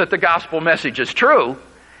believe that the gospel message is true,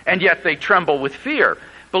 and yet they tremble with fear.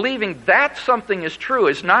 Believing that something is true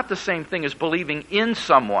is not the same thing as believing in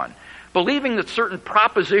someone. Believing that certain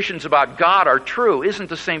propositions about God are true isn't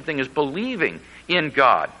the same thing as believing in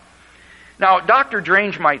God. Now, Dr.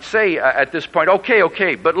 Drange might say at this point,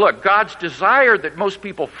 okay, but look, God's desire that most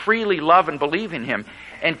people freely love and believe in him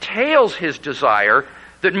entails his desire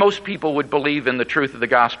that most people would believe in the truth of the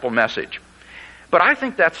gospel message. But I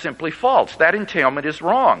think that's simply false. That entailment is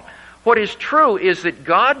wrong. What is true is that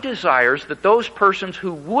God desires that those persons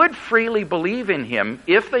who would freely believe in him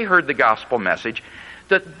if they heard the gospel message,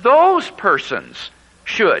 that those persons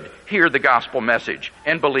should hear the gospel message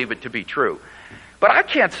and believe it to be true. But I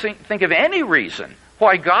can't think of any reason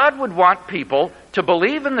why God would want people to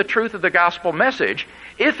believe in the truth of the gospel message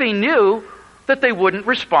if he knew that they wouldn't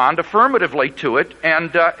respond affirmatively to it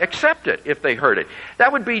and accept it if they heard it.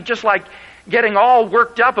 That would be just like getting all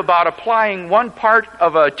worked up about applying one part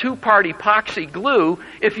of a 2-part epoxy glue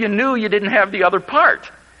if you knew you didn't have the other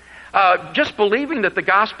part. Just believing that the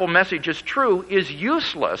gospel message is true is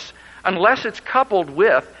useless unless it's coupled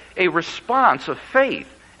with a response of faith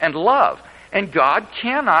and love. And God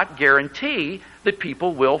cannot guarantee that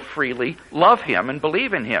people will freely love him and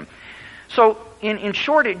believe in him. So, in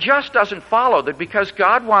short, it just doesn't follow that because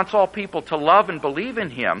God wants all people to love and believe in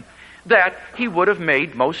him, that he would have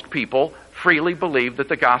made most people freely believe that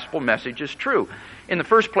the gospel message is true. In the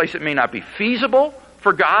first place, it may not be feasible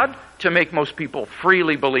for God to make most people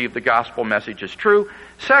freely believe the gospel message is true.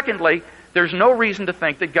 Secondly, there's no reason to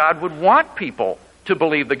think that God would want people to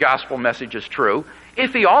believe the gospel message is true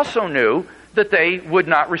if he also knew that they would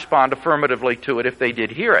not respond affirmatively to it if they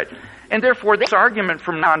did hear it. And therefore, this argument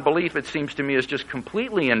from non-belief, it seems to me, is just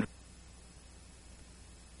completely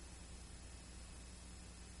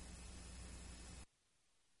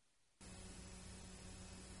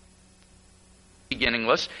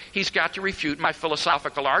beginningless. He's got to refute my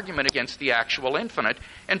philosophical argument against the actual infinite,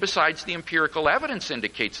 and besides, the empirical evidence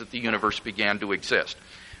indicates that the universe began to exist.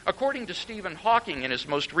 According to Stephen Hawking in his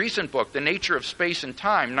most recent book, The Nature of Space and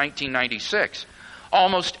Time, 1996,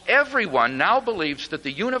 almost everyone now believes that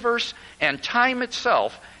the universe and time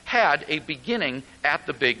itself had a beginning at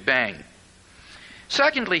the Big Bang.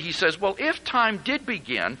 Secondly, he says, well, if time did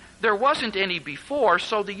begin, there wasn't any before,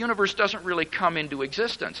 so the universe doesn't really come into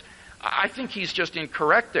existence. I think he's just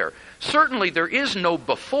incorrect there. Certainly there is no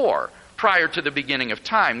before prior to the beginning of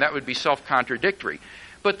time. That would be self-contradictory.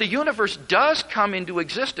 But the universe does come into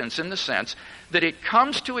existence in the sense that it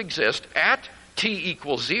comes to exist at t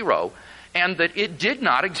equals 0, and that it did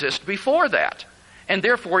not exist before that. And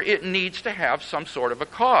therefore it needs to have some sort of a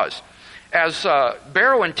cause. As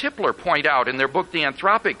Barrow and Tipler point out in their book, The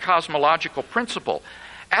Anthropic Cosmological Principle,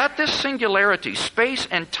 at this singularity, space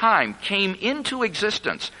and time came into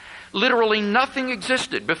existence. Literally nothing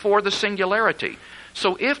existed before the singularity.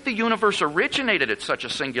 So if the universe originated at such a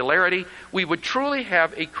singularity, we would truly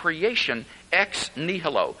have a creation ex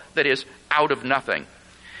nihilo, that is, out of nothing.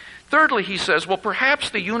 Thirdly, he says, well,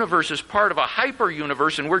 perhaps the universe is part of a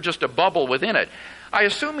hyper-universe and we're just a bubble within it. I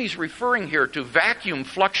assume he's referring here to vacuum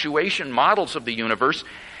fluctuation models of the universe,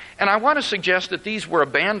 and I want to suggest that these were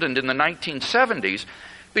abandoned in the 1970s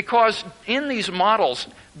because in these models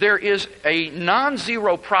there is a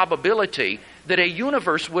non-zero probability that a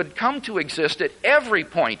universe would come to exist at every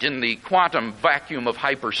point in the quantum vacuum of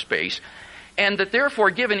hyperspace, and that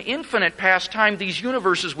therefore, given infinite past time, these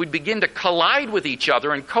universes would begin to collide with each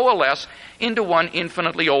other and coalesce into one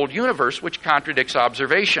infinitely old universe, which contradicts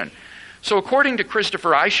observation. So according to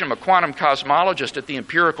Christopher Isham, a quantum cosmologist at the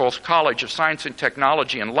Imperial College of Science and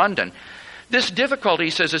Technology in London, this difficulty, he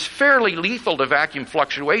says, is fairly lethal to vacuum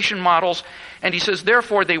fluctuation models, and he says,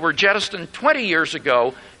 therefore, they were jettisoned 20 years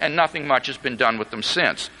ago, and nothing much has been done with them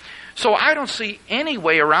since. So I don't see any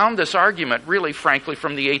way around this argument, really, frankly,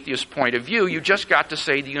 from the atheist point of view. You just got to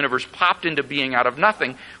say the universe popped into being out of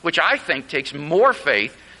nothing, which I think takes more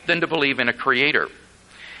faith than to believe in a creator.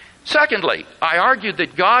 Secondly, I argued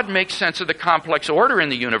that God makes sense of the complex order in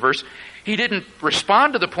the universe. He didn't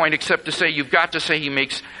respond to the point except to say you've got to say he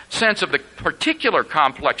makes sense of the particular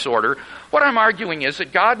complex order. What I'm arguing is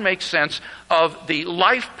that God makes sense of the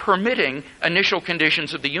life-permitting initial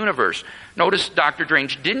conditions of the universe. Notice Dr.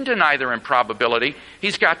 Drange didn't deny their improbability.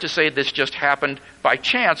 He's got to say this just happened by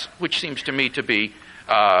chance, which seems to me to be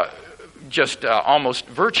almost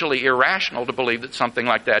virtually irrational to believe that something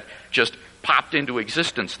like that just popped into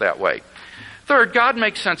existence that way. Third, God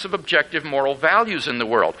makes sense of objective moral values in the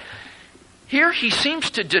world. Here he seems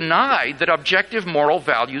to deny that objective moral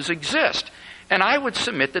values exist. And I would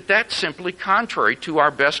submit that that's simply contrary to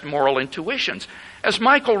our best moral intuitions. As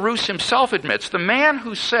Michael Roos himself admits, the man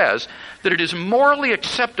who says that it is morally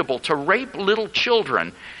acceptable to rape little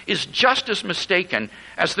children is just as mistaken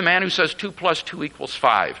as the man who says 2 + 2 =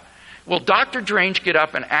 5. Will Dr. Drange get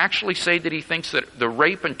up and actually say that he thinks that the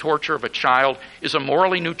rape and torture of a child is a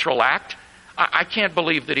morally neutral act? I can't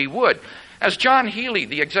believe that he would. As John Healy,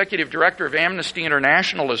 the executive director of Amnesty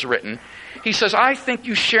International, has written, he says, I think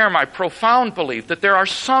you share my profound belief that there are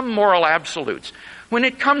some moral absolutes. When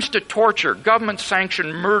it comes to torture,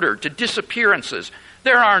 government-sanctioned murder, to disappearances,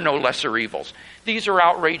 there are no lesser evils. These are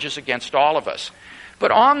outrages against all of us. But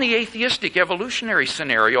on the atheistic evolutionary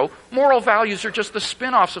scenario, moral values are just the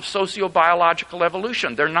spin-offs of sociobiological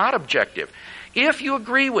evolution. They're not objective. If you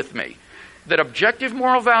agree with me that objective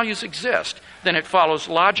moral values exist, then it follows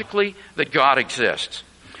logically that God exists.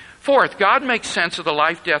 Fourth, God makes sense of the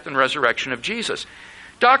life, death, and resurrection of Jesus.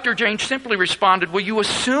 Dr. Drange simply responded, well, you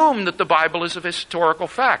assume that the Bible is a historical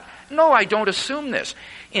fact. No, I don't assume this.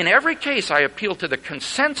 In every case, I appeal to the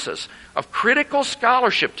consensus of critical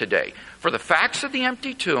scholarship today for the facts of the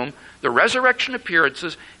empty tomb, the resurrection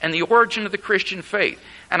appearances, and the origin of the Christian faith.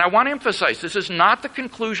 And I want to emphasize, this is not the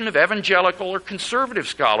conclusion of evangelical or conservative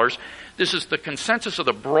scholars. This is the consensus of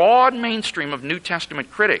the broad mainstream of New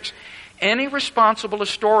Testament critics. Any responsible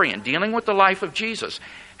historian dealing with the life of Jesus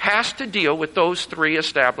has to deal with those three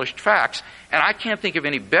established facts, and I can't think of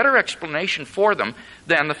any better explanation for them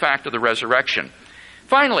than the fact of the resurrection.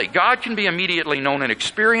 Finally, God can be immediately known and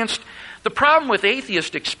experienced. The problem with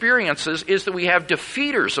atheist experiences is that we have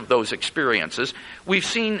defeaters of those experiences. We've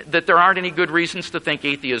seen that there aren't any good reasons to think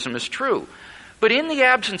atheism is true. But in the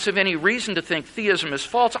absence of any reason to think theism is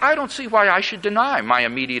false, I don't see why I should deny my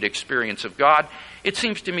immediate experience of God. It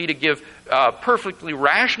seems to me to give perfectly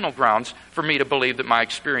rational grounds for me to believe that my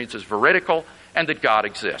experience is veridical and that God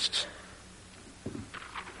exists.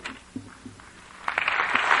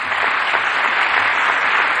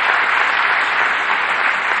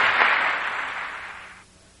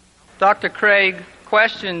 Dr. Craig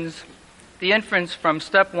questions the inference from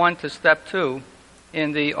step 1 to step 2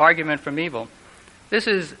 in the argument from evil. This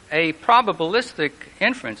is a probabilistic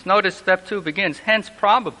inference. Notice step 2 begins, hence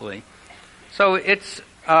probably. So it's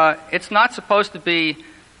not supposed to be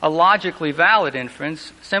a logically valid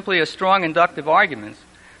inference, simply a strong inductive argument.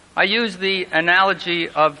 I use the analogy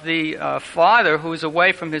of the father who's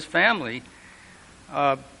away from his family.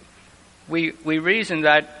 We reason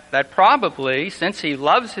that probably, since he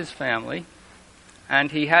loves his family and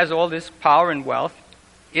he has all this power and wealth,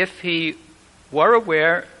 if he were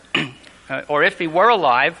aware or if he were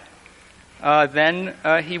alive, then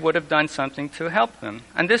he would have done something to help them.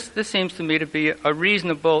 And this seems to me to be a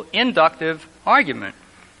reasonable inductive argument.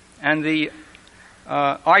 And the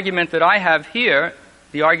argument that I have here,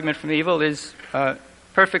 the argument from evil, is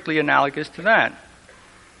perfectly analogous to that.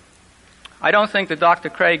 I don't think that Dr.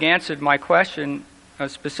 Craig answered my question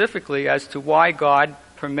specifically as to why God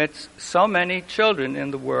permits so many children in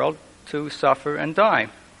the world to suffer and die.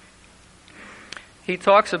 He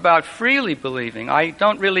talks about freely believing. I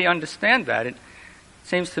don't really understand that. It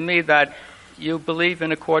seems to me that you believe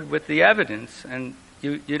in accord with the evidence, and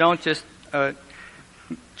you don't just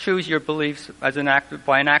choose your beliefs as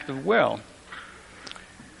by an act of will.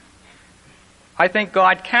 I think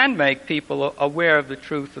God can make people aware of the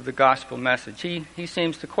truth of the gospel message. He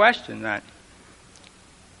seems to question that.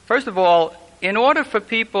 First of all, in order for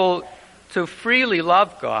people to freely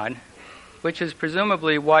love God, which is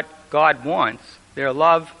presumably what God wants, their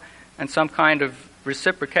love and some kind of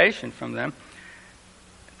reciprocation from them,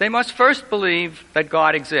 they must first believe that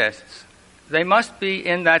God exists. They must be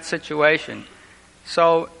in that situation.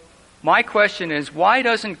 So my question is, why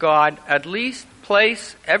doesn't God at least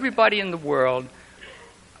place everybody in the world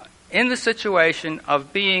in the situation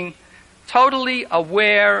of being totally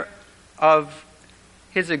aware of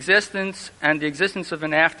his existence and the existence of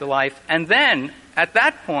an afterlife, and then, at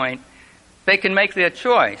that point, they can make their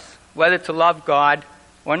choice whether to love God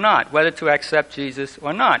or not, whether to accept Jesus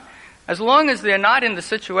or not. As long as they're not in the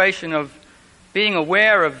situation of being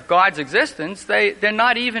aware of God's existence, they're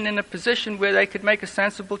not even in a position where they could make a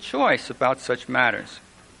sensible choice about such matters.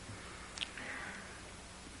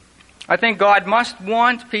 I think God must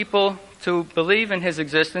want people to believe in his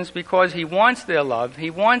existence because he wants their love,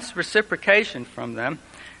 he wants reciprocation from them,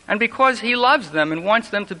 and because he loves them and wants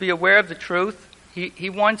them to be aware of the truth, he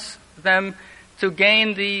wants them to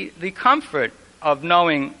gain the comfort of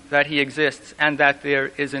knowing that he exists and that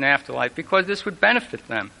there is an afterlife, because this would benefit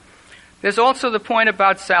them. There's also the point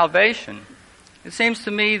about salvation. It seems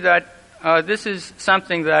to me that this is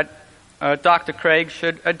something that Dr. Craig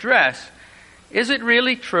should address. Is it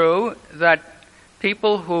really true that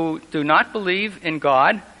people who do not believe in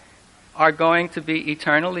God are going to be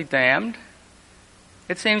eternally damned?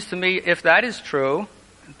 It seems to me if that is true,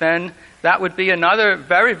 then that would be another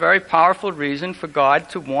very, very powerful reason for God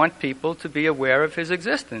to want people to be aware of his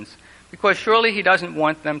existence, because surely he doesn't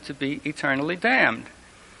want them to be eternally damned.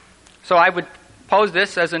 So I would pose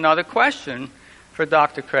this as another question for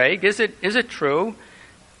Dr. Craig. Is it true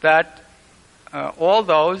that all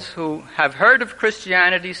those who have heard of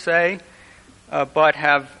Christianity, say, but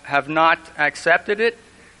have not accepted it,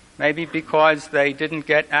 maybe because they didn't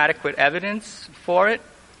get adequate evidence for it,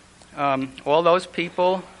 all those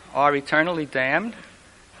people are eternally damned?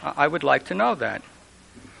 I would like to know that.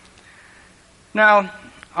 Now,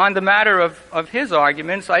 on the matter of his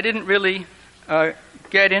arguments, I didn't really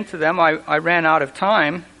get into them. I ran out of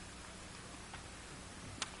time.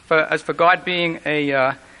 As for God being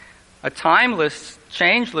a timeless,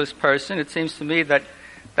 changeless person, it seems to me that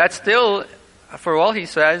still, for all he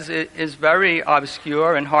says, is very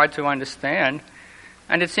obscure and hard to understand.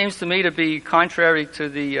 And it seems to me to be contrary to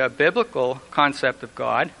the biblical concept of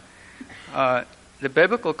God. The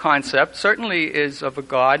biblical concept certainly is of a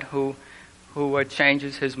God who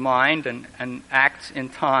changes his mind and acts in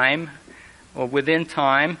time or within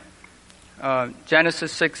time.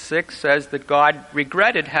 Genesis 6:6 says that God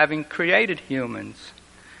regretted having created humans.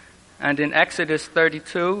 And in Exodus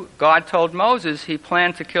 32, God told Moses he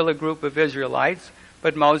planned to kill a group of Israelites,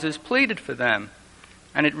 but Moses pleaded for them.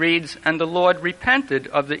 And it reads, "And the Lord repented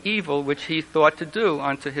of the evil which he thought to do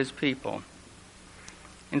unto his people."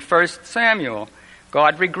 In 1 Samuel,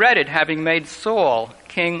 God regretted having made Saul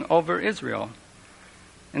king over Israel.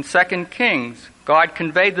 In 2 Kings, God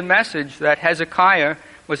conveyed the message that Hezekiah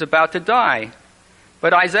was about to die.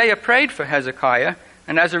 But Isaiah prayed for Hezekiah,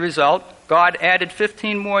 and as a result, God added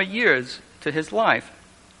 15 more years to his life.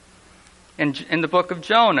 In the book of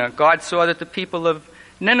Jonah, God saw that the people of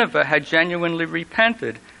Nineveh had genuinely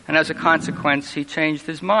repented, and as a consequence, he changed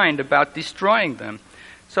his mind about destroying them.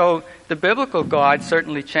 So the biblical God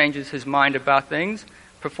certainly changes his mind about things,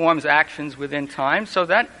 performs actions within time, so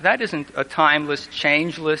that isn't a timeless,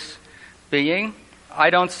 changeless being. I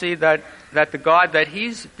don't see that the God that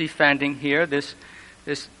he's defending here, this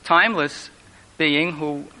timeless being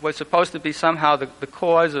who was supposed to be somehow the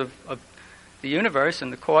cause of the universe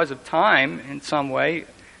and the cause of time in some way,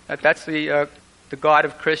 that's the God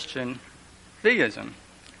of Christian theism.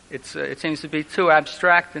 It seems to be too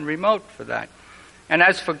abstract and remote for that. And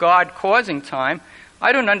as for God causing time,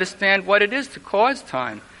 I don't understand what it is to cause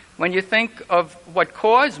time. When you think of what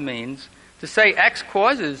cause means, to say X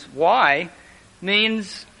causes Y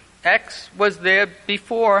means X was there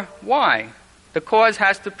before Y. The cause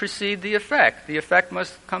has to precede the effect. The effect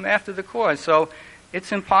must come after the cause. So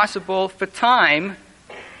it's impossible for time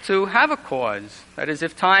to have a cause. That is,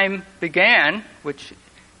 if time began, which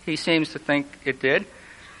he seems to think it did,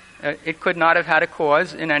 it could not have had a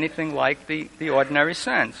cause in anything like the ordinary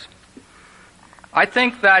sense. I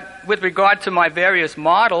think that with regard to my various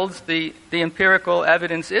models, the empirical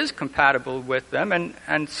evidence is compatible with them,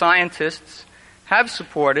 and scientists have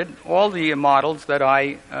supported all the models that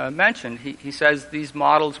I mentioned. He says these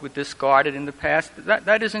models were discarded in the past.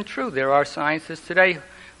 That isn't true. There are scientists today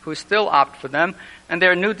who still opt for them, and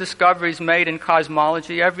there are new discoveries made in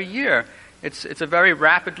cosmology every year. It's a very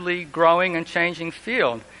rapidly growing and changing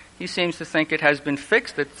field. He seems to think it has been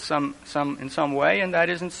fixed in some way, and that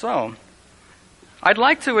isn't so. I'd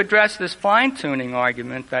like to address this fine-tuning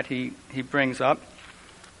argument that he brings up.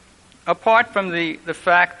 Apart from the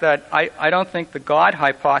fact that I don't think the God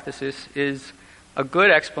hypothesis is a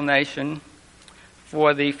good explanation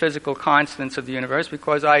for the physical constants of the universe,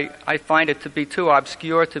 because I find it to be too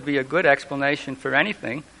obscure to be a good explanation for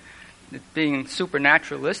anything, it being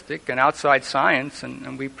supernaturalistic and outside science,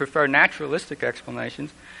 and we prefer naturalistic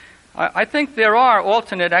explanations. I think there are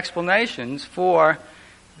alternate explanations for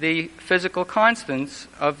the physical constants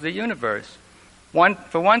of the universe.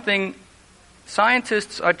 For one thing,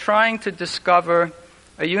 scientists are trying to discover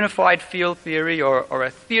a unified field theory or a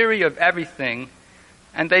theory of everything,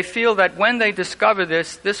 and they feel that when they discover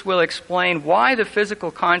this will explain why the physical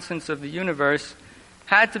constants of the universe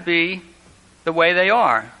had to be the way they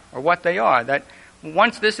are, or what they are. That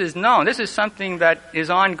once this is known, this is something that is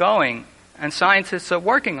ongoing, and scientists are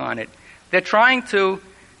working on it. They're trying to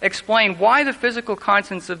explain why the physical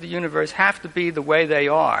constants of the universe have to be the way they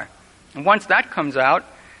are. And once that comes out,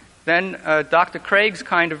 then Dr. Craig's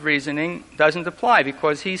kind of reasoning doesn't apply,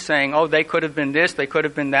 because he's saying, oh, they could have been this, they could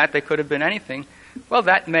have been that, they could have been anything. Well,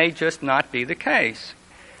 that may just not be the case.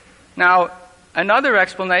 Now, another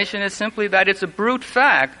explanation is simply that it's a brute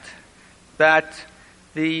fact that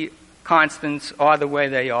the constants are the way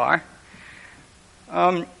they are.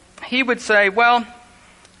 He would say, well,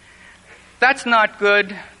 that's not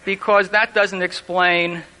good, because that doesn't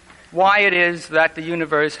explain why it is that the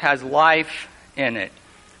universe has life in it.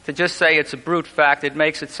 To just say it's a brute fact, it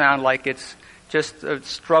makes it sound like it's just a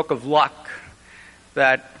stroke of luck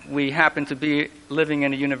that we happen to be living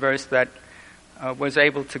in a universe that was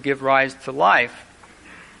able to give rise to life.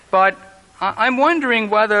 But I'm wondering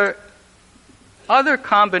whether other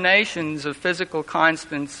combinations of physical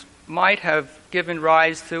constants might have given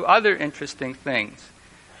rise to other interesting things.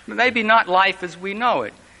 Maybe not life as we know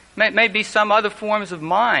it. Maybe some other forms of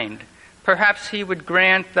mind. Perhaps he would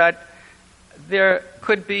grant that there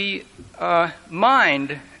could be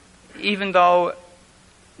mind, even though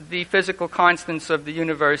the physical constants of the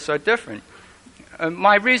universe are different.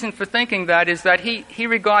 My reason for thinking that is that he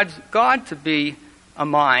regards God to be a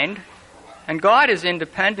mind, and God is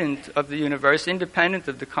independent of the universe, independent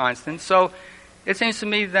of the constants. So it seems to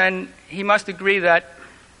me then he must agree that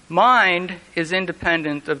mind is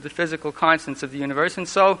independent of the physical constants of the universe, and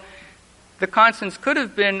so the constants could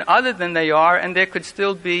have been other than they are, and there could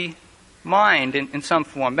still be mind in some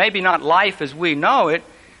form. Maybe not life as we know it,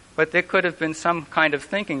 but there could have been some kind of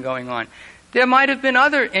thinking going on. There might have been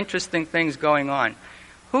other interesting things going on.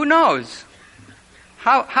 Who knows?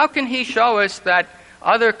 How can he show us that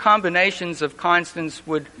other combinations of constants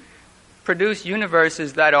would produce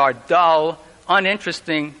universes that are dull,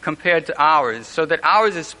 uninteresting compared to ours, so that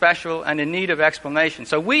ours is special and in need of explanation.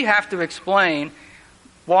 So we have to explain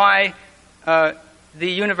why the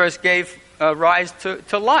universe gave rise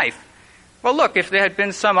to life. Well, look, if there had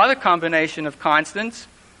been some other combination of constants,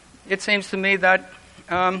 it seems to me that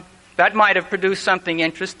that might have produced something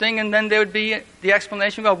interesting, and then there would be the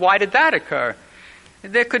explanation, well, why did that occur?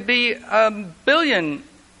 There could be a billion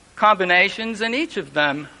combinations, and each of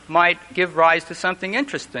them might give rise to something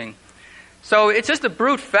interesting. So it's just a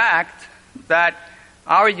brute fact that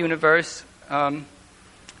our universe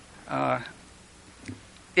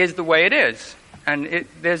is the way it is, and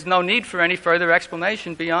there's no need for any further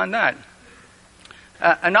explanation beyond that.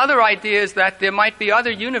 Another idea is that there might be other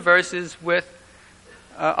universes with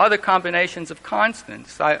other combinations of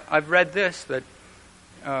constants. I've read this, that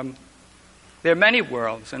there are many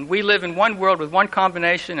worlds, and we live in one world with one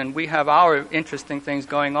combination, and we have our interesting things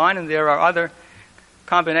going on, and there are other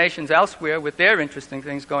combinations elsewhere with their interesting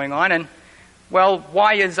things going on. And, well,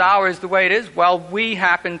 why is ours the way it is? Well, we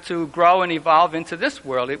happen to grow and evolve into this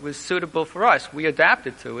world. It was suitable for us. We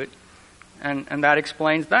adapted to it, and that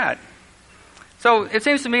explains that. So it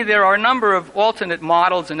seems to me there are a number of alternate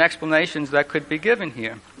models and explanations that could be given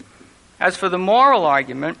here. As for the moral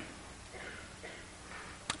argument,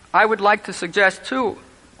 I would like to suggest two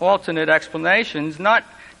alternate explanations, not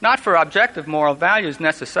for objective moral values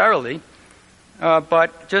necessarily,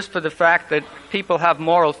 but just for the fact that people have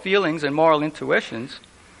moral feelings and moral intuitions.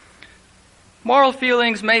 Moral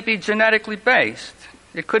feelings may be genetically based.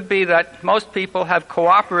 It could be that most people have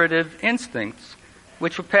cooperative instincts,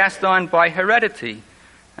 which were passed on by heredity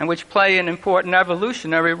and which play an important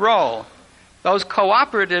evolutionary role. Those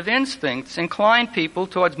cooperative instincts incline people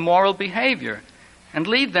towards moral behavior and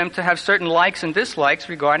lead them to have certain likes and dislikes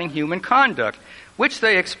regarding human conduct, which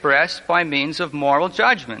they express by means of moral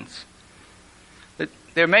judgments.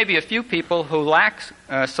 There may be a few people who lack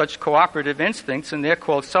such cooperative instincts, and they're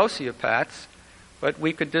called sociopaths, but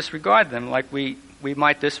we could disregard them like we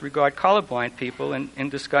might disregard colorblind people in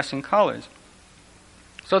discussing colors.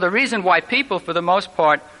 So the reason why people, for the most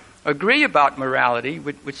part, agree about morality,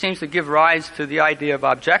 which seems to give rise to the idea of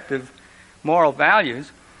objective moral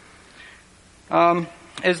values,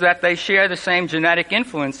 is that they share the same genetic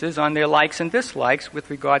influences on their likes and dislikes with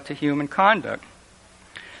regard to human conduct.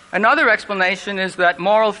 Another explanation is that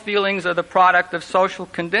moral feelings are the product of social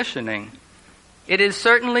conditioning. It is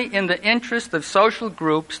certainly in the interest of social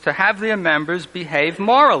groups to have their members behave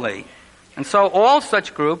morally, and so all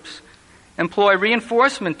such groups employ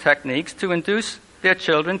reinforcement techniques to induce their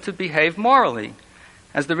children to behave morally.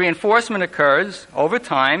 As the reinforcement occurs, over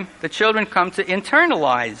time, the children come to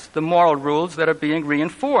internalize the moral rules that are being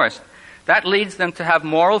reinforced. That leads them to have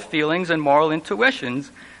moral feelings and moral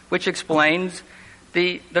intuitions, which explains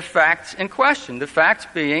the facts in question. The facts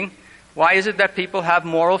being, why is it that people have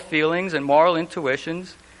moral feelings and moral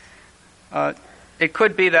intuitions? It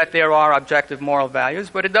could be that there are objective moral values,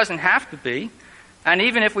 but it doesn't have to be. And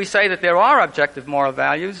even if we say that there are objective moral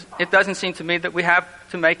values, it doesn't seem to me that we have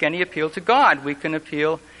to make any appeal to God. We can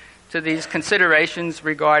appeal to these considerations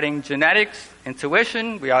regarding genetics,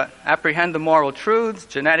 intuition. We apprehend the moral truths.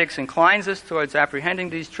 Genetics inclines us towards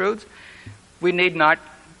apprehending these truths. We need not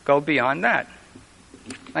go beyond that.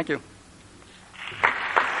 Thank you.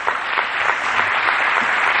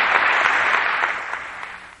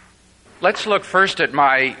 Let's look first at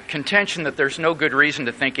my contention that there's no good reason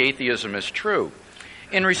to think atheism is true.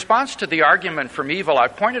 In response to the argument from evil, I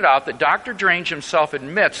pointed out that Dr. Drange himself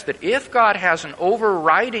admits that if God has an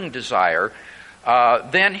overriding desire,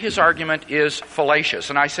 then his argument is fallacious.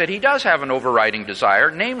 And I said he does have an overriding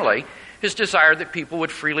desire, namely his desire that people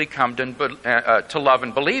would freely come to love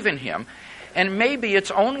and believe in him. And maybe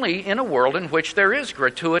it's only in a world in which there is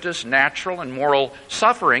gratuitous, natural, and moral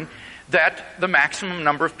suffering that the maximum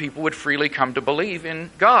number of people would freely come to believe in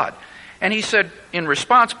God. And he said in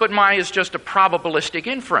response, but my is just a probabilistic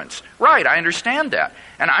inference. Right, I understand that.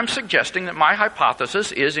 And I'm suggesting that my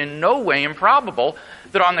hypothesis is in no way improbable,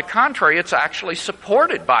 that on the contrary, it's actually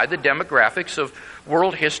supported by the demographics of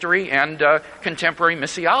world history and contemporary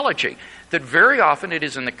missiology. That very often it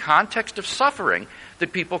is in the context of suffering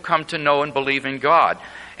that people come to know and believe in God.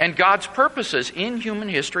 And God's purposes in human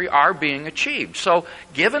history are being achieved. So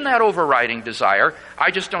given that overriding desire,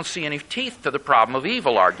 I just don't see any teeth to the problem of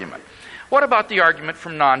evil argument. What about the argument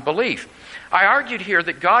from non-belief? I argued here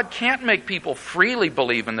that God can't make people freely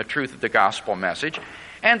believe in the truth of the gospel message,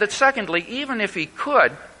 and that secondly, even if he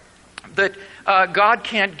could, that God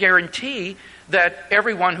can't guarantee that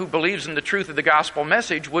everyone who believes in the truth of the gospel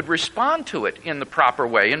message would respond to it in the proper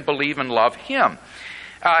way and believe and love him.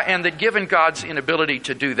 And that given God's inability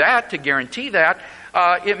to do that, to guarantee that,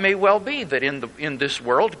 it may well be that in this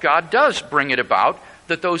world, God does bring it about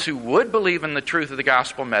that those who would believe in the truth of the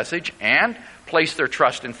gospel message and place their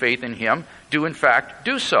trust and faith in Him do in fact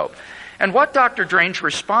do so. And what Dr. Drange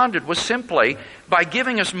responded was simply by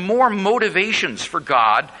giving us more motivations for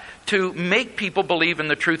God to make people believe in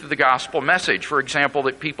the truth of the gospel message. For example,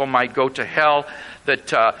 that people might go to hell,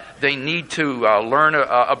 that they need to learn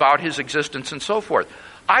about His existence and so forth.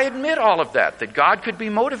 I admit all of that God could be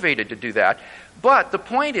motivated to do that. But the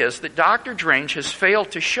point is that Dr. Drange has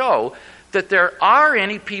failed to show that there are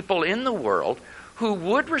any people in the world who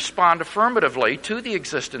would respond affirmatively to the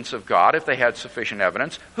existence of God if they had sufficient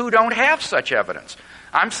evidence, who don't have such evidence.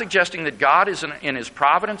 I'm suggesting that God is in His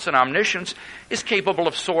providence and omniscience is capable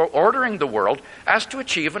of so ordering the world as to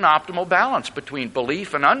achieve an optimal balance between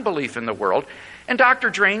belief and unbelief in the world. And Dr.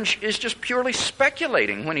 Drange is just purely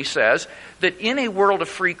speculating when he says that in a world of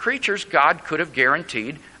free creatures, God could have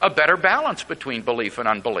guaranteed a better balance between belief and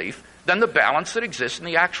unbelief than the balance that exists in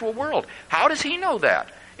the actual world. How does he know that?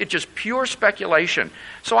 It's just pure speculation.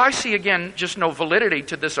 So I see, again, just no validity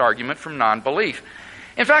to this argument from non-belief.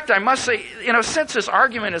 In fact, I must say, in a sense, this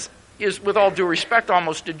argument is, with all due respect,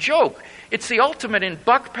 almost a joke. It's the ultimate in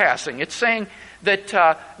buck passing. It's saying that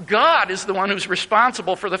God is the one who's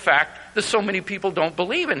responsible for the fact that so many people don't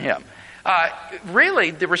believe in Him. Really,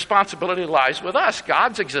 the responsibility lies with us.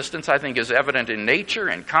 God's existence, I think, is evident in nature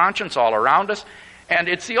and conscience all around us. And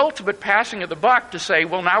it's the ultimate passing of the buck to say,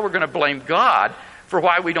 well, now we're going to blame God for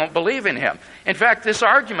why we don't believe in Him. In fact, this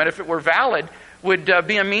argument, if it were valid, would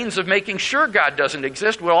be a means of making sure God doesn't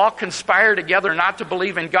exist. We'll all conspire together not to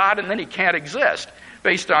believe in God, and then He can't exist,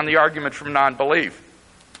 based on the argument from non-belief.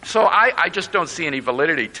 So I just don't see any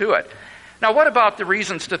validity to it. Now, what about the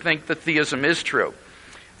reasons to think that theism is true?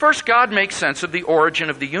 First, God makes sense of the origin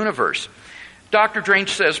of the universe. Dr.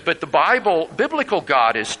 Drange says, but the biblical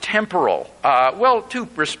God is temporal. Well, two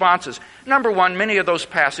responses. Number one, many of those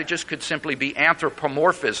passages could simply be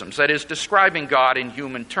anthropomorphisms, that is, describing God in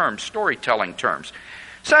human terms, storytelling terms.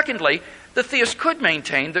 Secondly, the theist could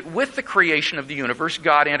maintain that with the creation of the universe,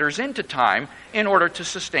 God enters into time in order to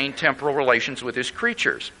sustain temporal relations with His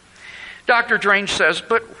creatures. Dr. Drange says,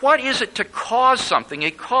 but what is it to cause something?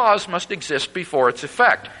 A cause must exist before its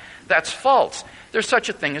effect. That's false. There's such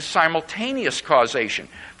a thing as simultaneous causation.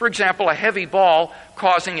 For example, a heavy ball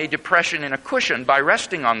causing a depression in a cushion by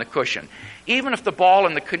resting on the cushion. Even if the ball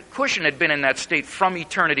and the cushion had been in that state from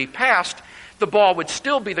eternity past, the ball would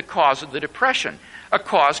still be the cause of the depression. A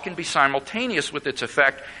cause can be simultaneous with its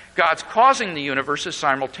effect. God's causing the universe is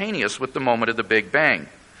simultaneous with the moment of the Big Bang.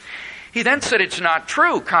 He then said it's not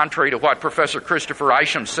true, contrary to what Professor Christopher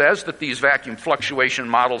Isham says, that these vacuum fluctuation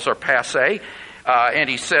models are passé. And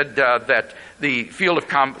he said that the field of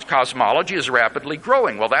cosmology is rapidly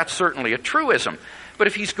growing. Well, that's certainly a truism. But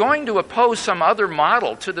if he's going to oppose some other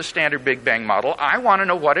model to the standard Big Bang model, I want to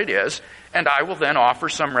know what it is, and I will then offer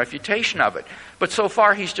some refutation of it. But so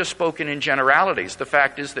far, he's just spoken in generalities. The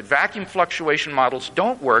fact is that vacuum fluctuation models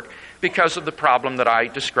don't work because of the problem that I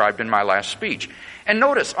described in my last speech. And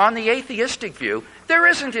notice, on the atheistic view, there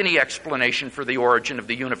isn't any explanation for the origin of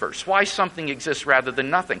the universe, why something exists rather than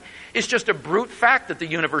nothing. It's just a brute fact that the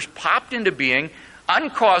universe popped into being,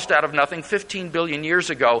 uncaused out of nothing 15 billion years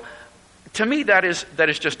ago. To me, that is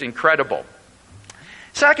just incredible.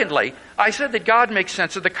 Secondly, I said that God makes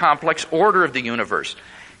sense of the complex order of the universe.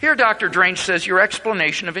 Here, Dr. Drange says your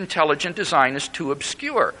explanation of intelligent design is too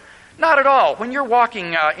obscure. Not at all. When you're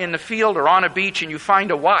walking in the field or on a beach and you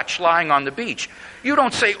find a watch lying on the beach, you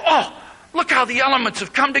don't say, oh, look how the elements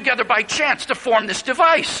have come together by chance to form this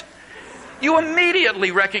device. You immediately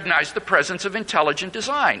recognize the presence of intelligent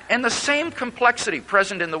design. And the same complexity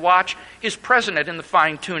present in the watch is present in the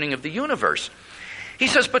fine-tuning of the universe. He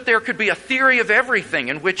says, but there could be a theory of everything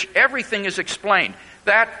in which everything is explained.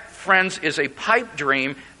 That, friends, is a pipe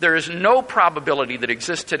dream. There is no probability that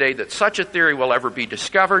exists today that such a theory will ever be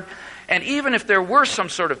discovered. And even if there were some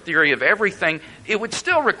sort of theory of everything, it would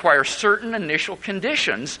still require certain initial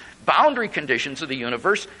conditions, boundary conditions of the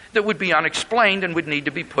universe, that would be unexplained and would need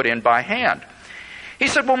to be put in by hand. He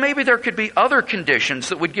said, well, maybe there could be other conditions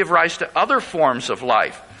that would give rise to other forms of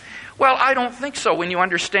life. Well, I don't think so when you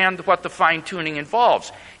understand what the fine-tuning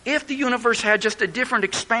involves. If the universe had just a different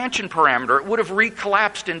expansion parameter, it would have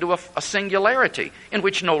recollapsed into a singularity in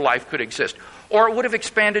which no life could exist. Or it would have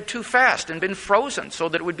expanded too fast and been frozen so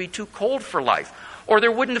that it would be too cold for life. Or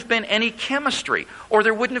there wouldn't have been any chemistry. Or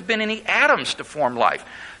there wouldn't have been any atoms to form life.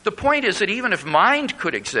 The point is that even if mind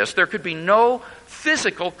could exist, there could be no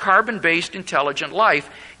physical, carbon-based, intelligent life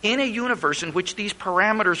in a universe in which these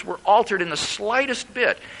parameters were altered in the slightest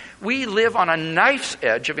bit. We live on a knife's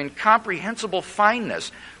edge of incomprehensible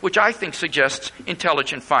fineness, which I think suggests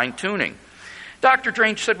intelligent fine-tuning. Dr.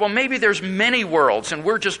 Drange said, well, maybe there's many worlds and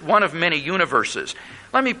we're just one of many universes.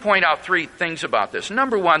 Let me point out three things about this.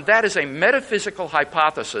 Number one, that is a metaphysical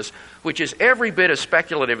hypothesis which is every bit as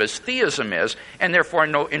speculative as theism is, and therefore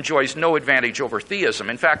enjoys no advantage over theism.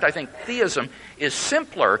 In fact, I think theism is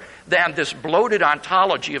simpler than this bloated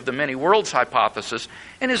ontology of the many worlds hypothesis,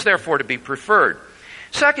 and is therefore to be preferred.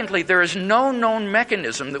 Secondly, there is no known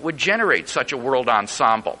mechanism that would generate such a world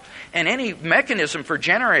ensemble. And any mechanism for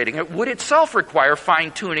generating it would itself require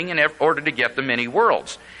fine-tuning in order to get the many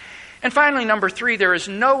worlds. And finally, number three, there is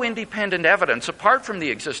no independent evidence, apart from the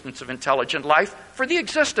existence of intelligent life, for the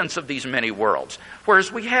existence of these many worlds.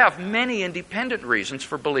 Whereas we have many independent reasons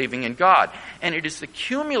for believing in God. And it is the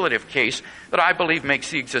cumulative case that I believe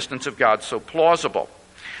makes the existence of God so plausible.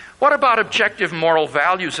 What about objective moral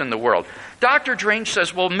values in the world? Dr. Drange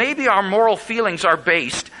says, well, maybe our moral feelings are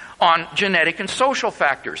based on genetic and social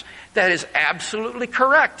factors. That is absolutely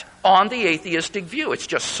correct on the atheistic view. It's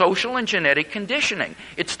just social and genetic conditioning.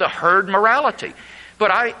 It's the herd morality.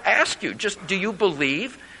 But I ask you, do you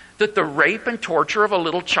believe that the rape and torture of a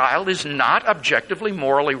little child is not objectively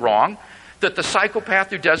morally wrong? That the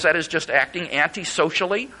psychopath who does that is just acting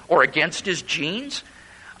antisocially or against his genes?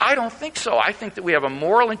 I don't think so. I think that we have a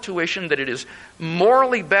moral intuition that it is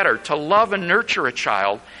morally better to love and nurture a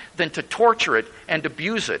child than to torture it and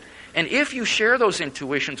abuse it. And if you share those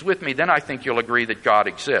intuitions with me, then I think you'll agree that God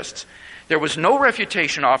exists. There was no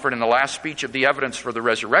refutation offered in the last speech of the evidence for the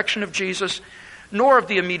resurrection of Jesus, nor of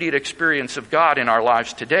the immediate experience of God in our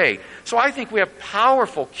lives today. So I think we have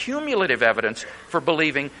powerful cumulative evidence for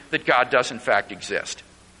believing that God does in fact exist.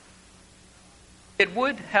 It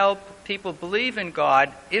would help people believe in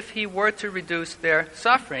God if he were to reduce their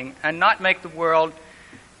suffering and not make the world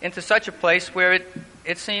into such a place where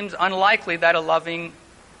it seems unlikely that a loving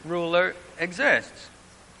ruler exists.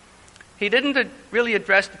 He didn't really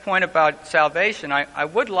address the point about salvation. I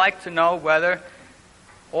would like to know whether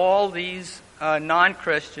all these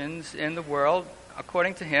non-Christians in the world,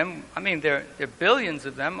 according to him, I mean, there are billions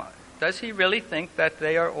of them, does he really think that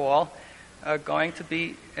they are all going to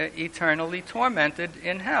be eternally tormented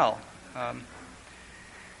in hell?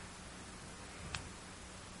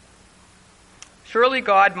 Surely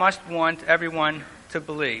God must want everyone to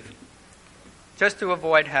believe, just to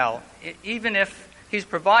avoid hell. Even if he's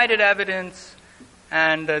provided evidence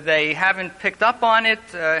and they haven't picked up on it,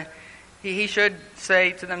 he should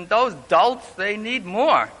say to them, those dolts, they need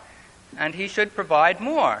more. And he should provide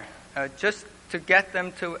more, just to get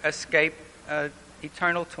them to escape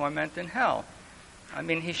eternal torment in hell. I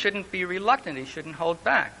mean, he shouldn't be reluctant. He shouldn't hold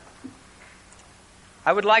back.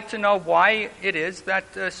 I would like to know why it is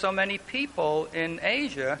that so many people in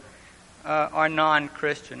Asia are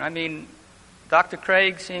non-Christian. I mean, Dr.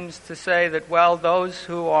 Craig seems to say that, well, those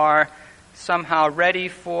who are somehow ready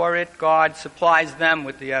for it, God supplies them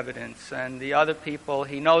with the evidence. And the other people,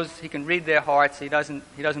 he knows he can read their hearts. He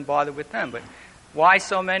doesn't bother with them. But why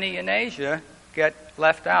so many in Asia get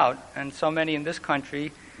left out, and so many in this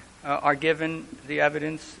country are given the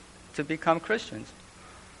evidence to become Christians?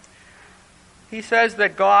 He says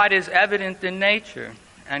that God is evident in nature,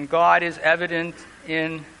 and God is evident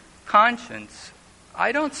in conscience.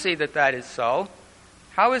 I don't see that that is so.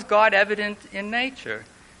 How is God evident in nature?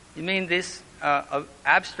 You mean this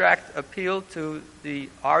abstract appeal to the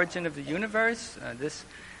origin of the universe, this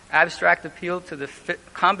abstract appeal to the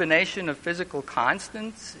combination of physical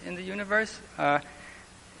constants in the universe?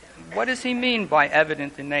 What does he mean by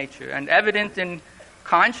evident in nature? And evident in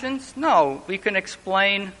conscience? No, we can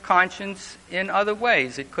explain conscience in other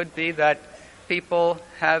ways. It could be that people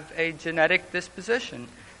have a genetic disposition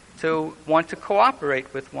to want to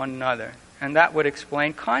cooperate with one another, and that would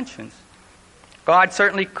explain conscience. God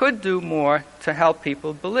certainly could do more to help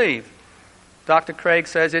people believe. Dr. Craig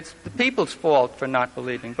says it's the people's fault for not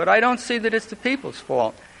believing, but I don't see that it's the people's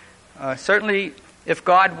fault. Certainly, if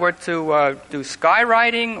God were to do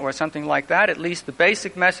skywriting or something like that, at least the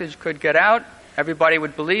basic message could get out. Everybody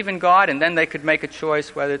would believe in God, and then they could make a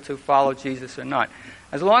choice whether to follow Jesus or not.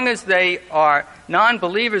 As long as they are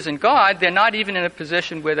non-believers in God, they're not even in a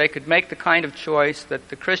position where they could make the kind of choice that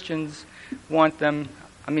the Christians want them,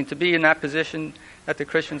 to be in that position that the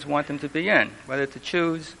Christians want them to be in, whether to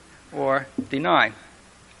choose or deny.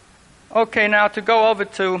 Okay, now to go over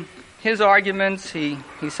to his arguments, he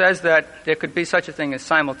says that there could be such a thing as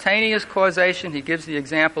simultaneous causation. He gives the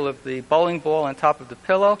example of the bowling ball on top of the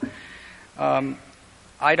pillow.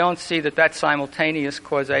 I don't see that that's simultaneous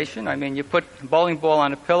causation. I mean, you put a bowling ball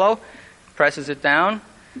on a pillow, presses it down.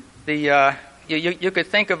 You you could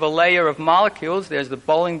think of a layer of molecules. There's the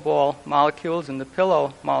bowling ball molecules and the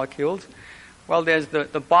pillow molecules. Well, there's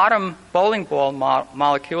the bottom bowling ball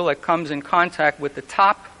molecule that comes in contact with the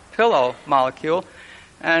top pillow molecule,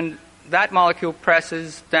 and that molecule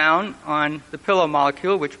presses down on the pillow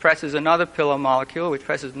molecule, which presses another pillow molecule, which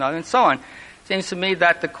presses another, and so on. It seems to me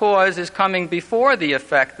that the cause is coming before the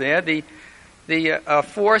effect there. The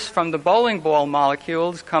force from the bowling ball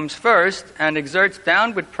molecules comes first and exerts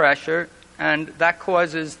downward pressure, and that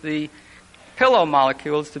causes the pillow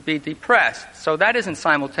molecules to be depressed. So that isn't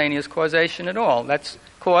simultaneous causation at all. That's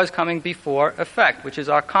cause coming before effect, which is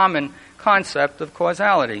our common concept of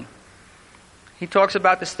causality. He talks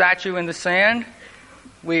about the statue in the sand.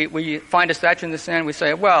 We find a statue in the sand, we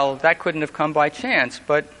say, well, that couldn't have come by chance.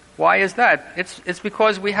 But why is that? It's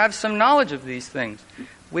because we have some knowledge of these things.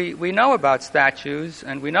 We know about statues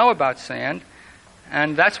and we know about sand,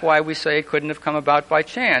 and that's why we say it couldn't have come about by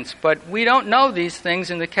chance. But we don't know these things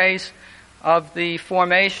in the case of the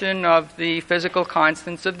formation of the physical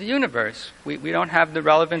constants of the universe. We don't have the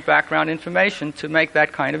relevant background information to make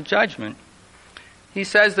that kind of judgment. He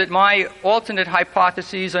says that my alternate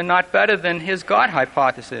hypotheses are not better than his God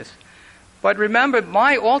hypothesis. But remember,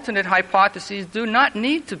 my alternate hypotheses do not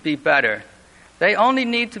need to be better. They only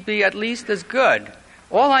need to be at least as good.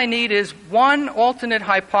 All I need is one alternate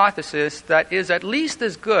hypothesis that is at least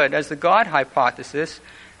as good as the God hypothesis,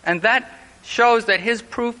 and that shows that his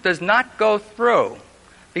proof does not go through.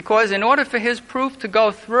 Because in order for his proof to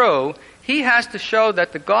go through, he has to show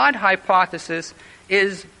that the God hypothesis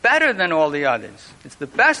is better than all the others. It's the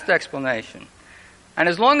best explanation. And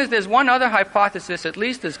as long as there's one other hypothesis at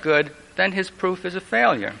least as good, then his proof is a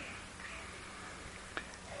failure.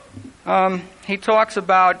 He talks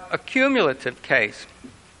about a cumulative case.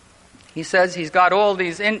 He says he's got all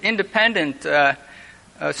these independent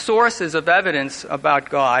sources of evidence about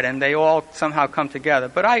God, and they all somehow come together.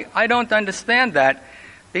 But I don't understand that,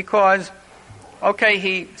 because,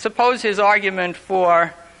 suppose his argument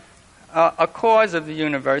for a cause of the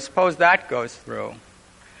universe, suppose that goes through.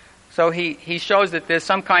 So he shows that there's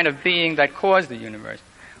some kind of being that caused the universe.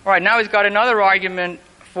 All right, now he's got another argument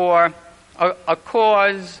for a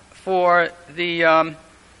cause for the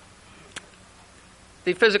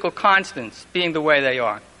physical constants being the way they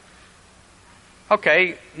are.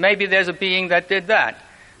 Okay, maybe there's a being that did that.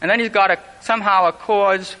 And then he's got somehow a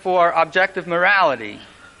cause for objective morality.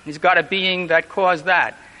 He's got a being that caused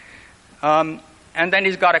that. And then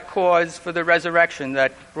he's got a cause for the resurrection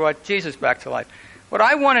that brought Jesus back to life. What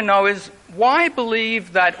I want to know is, why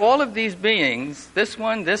believe that all of these beings, this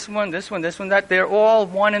one, that they're all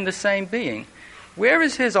one and the same being? Where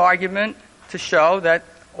is his argument to show that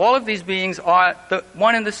all of these beings are the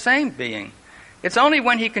one and the same being? It's only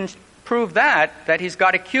when he can prove that he's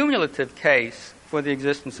got a cumulative case for the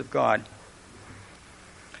existence of God.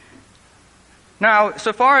 Now,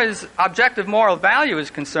 so far as objective moral value is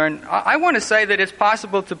concerned, I want to say that it's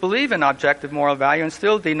possible to believe in objective moral value and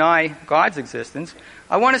still deny God's existence.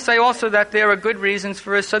 I want to say also that there are good reasons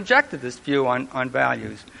for a subjectivist view on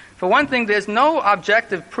values. For one thing, there's no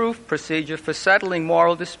objective proof procedure for settling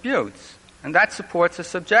moral disputes, and that supports a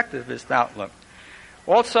subjectivist outlook.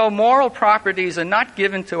 Also, moral properties are not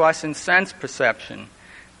given to us in sense perception.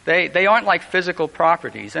 They aren't like physical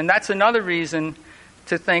properties, and that's another reason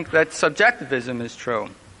to think that subjectivism is true.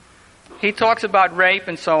 He talks about rape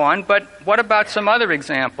and so on, but what about some other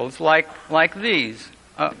examples like these?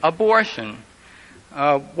 Abortion.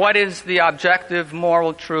 What is the objective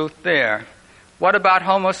moral truth there? What about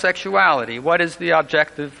homosexuality? What is the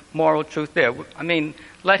objective moral truth there? I mean,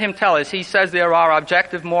 let him tell us. He says there are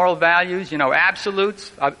objective moral values,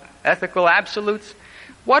 absolutes, ethical absolutes.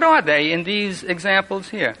 What are they in these examples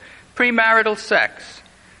here? Premarital sex.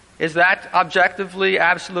 Is that objectively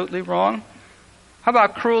absolutely wrong? How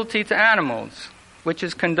about cruelty to animals, which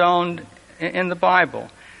is condoned in the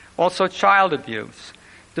Bible? Also child abuse.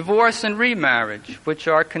 Divorce and remarriage, which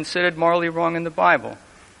are considered morally wrong in the Bible.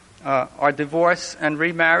 Are divorce and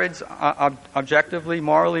remarriage objectively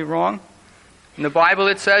morally wrong? In the Bible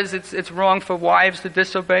it says it's wrong for wives to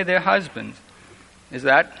disobey their husbands. Is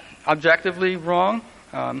that objectively wrong?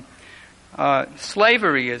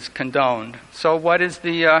 Slavery is condoned. So what is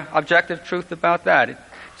the objective truth about that? It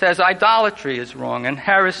says idolatry is wrong, and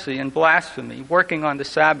heresy and blasphemy, working on the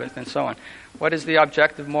Sabbath and so on. What is the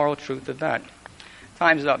objective moral truth of that?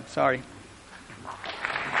 Time's up, sorry.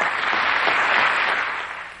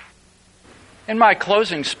 In my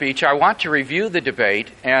closing speech, I want to review the debate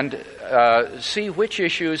and see which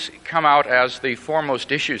issues come out as the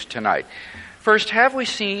foremost issues tonight. First, have we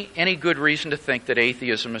seen any good reason to think that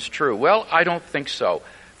atheism is true? Well, I don't think so.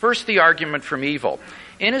 First, the argument from evil.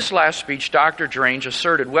 In his last speech, Dr. Drange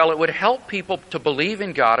asserted, well, it would help people to believe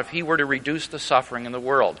in God if he were to reduce the suffering in the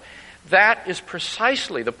world. That is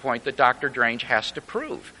precisely the point that Dr. Drange has to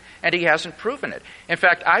prove, and he hasn't proven it. In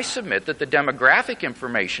fact, I submit that the demographic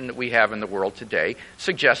information that we have in the world today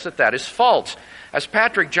suggests that that is false. As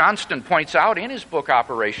Patrick Johnston points out in his book,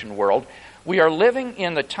 Operation World, we are living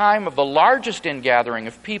in the time of the largest ingathering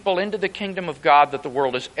of people into the kingdom of God that the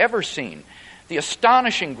world has ever seen. The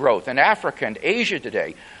astonishing growth in Africa and Asia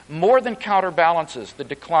today more than counterbalances the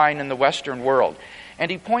decline in the Western world. And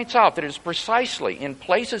he points out that it is precisely in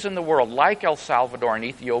places in the world like El Salvador and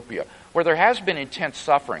Ethiopia, where there has been intense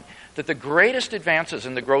suffering, that the greatest advances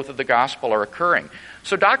in the growth of the gospel are occurring.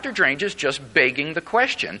 So Dr. Drange is just begging the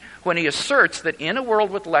question when he asserts that in a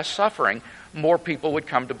world with less suffering, more people would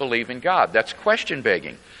come to believe in God. That's question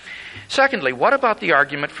begging. Secondly, what about the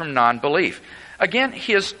argument from non-belief? Again,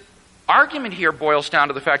 his argument here boils down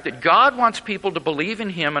to the fact that God wants people to believe in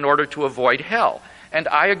him in order to avoid hell. And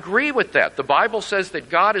I agree with that. The Bible says that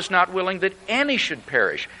God is not willing that any should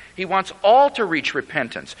perish. He wants all to reach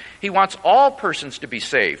repentance. He wants all persons to be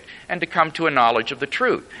saved and to come to a knowledge of the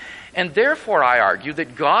truth. And therefore, I argue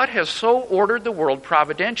that God has so ordered the world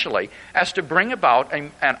providentially as to bring about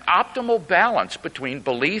an optimal balance between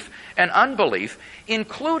belief and unbelief,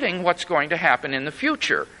 including what's going to happen in the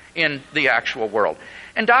future in the actual world.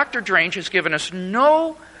 And Dr. Drange has given us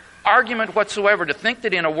no argument whatsoever to think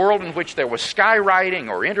that in a world in which there was skywriting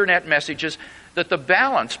or internet messages, that the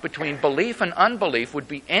balance between belief and unbelief would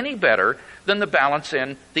be any better than the balance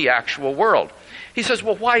in the actual world. He says,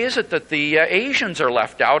 well, why is it that the Asians are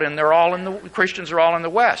left out and Christians are all in the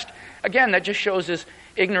West? Again, that just shows his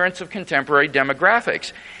ignorance of contemporary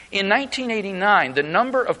demographics. In 1989, the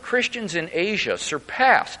number of Christians in Asia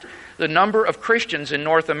surpassed the number of Christians in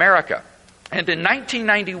North America. And in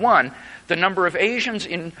 1991, the number of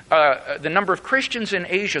Christians in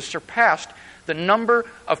Asia surpassed the number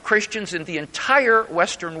of Christians in the entire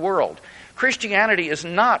Western world. Christianity is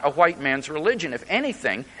not a white man's religion. If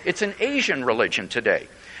anything, it's an Asian religion today.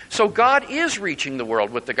 So God is reaching the world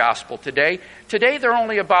with the gospel today. Today, there are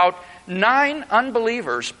only about 9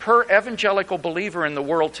 unbelievers per evangelical believer in the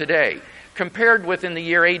world today, compared with in the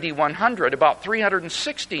year AD 100, about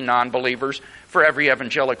 360 non-believers for every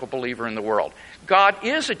evangelical believer in the world. God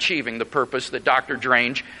is achieving the purpose that Dr.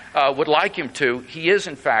 Drange would like him to. He is,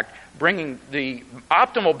 in fact, bringing the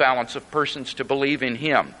optimal balance of persons to believe in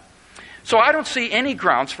him. So I don't see any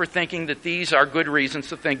grounds for thinking that these are good reasons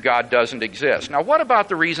to think God doesn't exist. Now, what about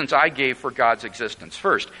the reasons I gave for God's existence?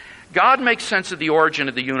 First, God makes sense of the origin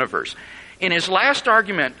of the universe. In his last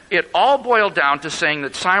argument, it all boiled down to saying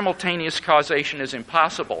that simultaneous causation is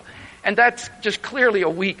impossible. And that's just clearly a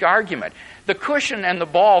weak argument. The cushion and the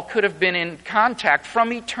ball could have been in contact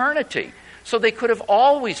from eternity, so they could have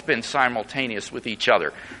always been simultaneous with each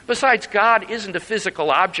other. Besides, God isn't a physical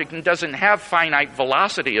object and doesn't have finite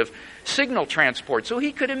velocity of signal transport, so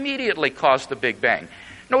he could immediately cause the Big Bang.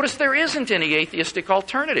 Notice there isn't any atheistic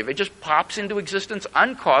alternative. It just pops into existence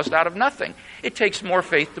uncaused out of nothing. It takes more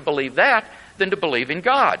faith to believe that than to believe in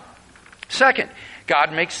God. Second,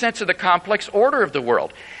 God makes sense of the complex order of the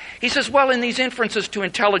world. He says, well, in these inferences to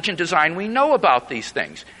intelligent design, we know about these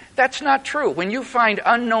things. That's not true. When you find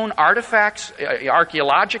unknown artifacts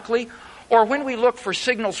archaeologically, or when we look for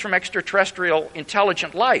signals from extraterrestrial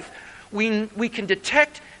intelligent life, we can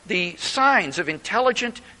detect the signs of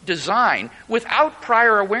intelligent design without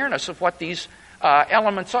prior awareness of what these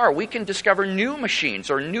elements are. We can discover new machines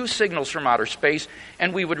or new signals from outer space,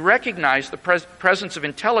 and we would recognize the presence of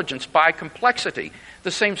intelligence by complexity,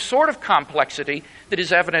 the same sort of complexity that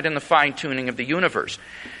is evident in the fine-tuning of the universe.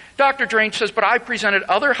 Dr. Drange says, but I presented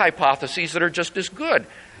other hypotheses that are just as good.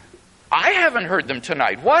 I haven't heard them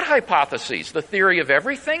tonight. What hypotheses? The theory of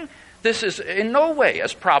everything? This is in no way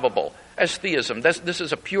as probable as theism. This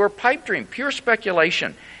is a pure pipe dream, pure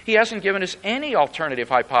speculation. He hasn't given us any alternative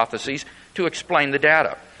hypotheses to explain the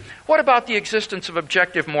data. What about the existence of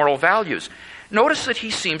objective moral values? Notice that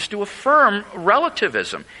he seems to affirm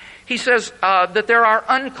relativism. He says that there are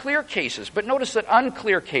unclear cases, but notice that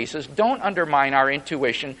unclear cases don't undermine our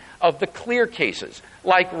intuition of the clear cases,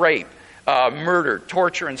 like rape, murder,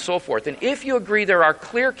 torture, and so forth. And if you agree there are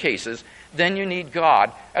clear cases, then you need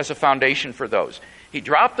God as a foundation for those. He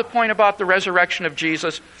dropped the point about the resurrection of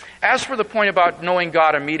Jesus. As for the point about knowing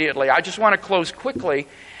God immediately, I just want to close quickly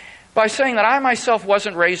by saying that I myself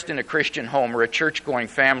wasn't raised in a Christian home or a church-going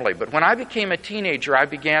family, but when I became a teenager, I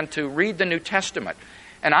began to read the New Testament.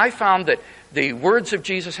 And I found that the words of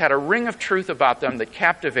Jesus had a ring of truth about them that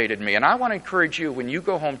captivated me. And I want to encourage you, when you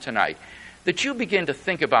go home tonight, that you begin to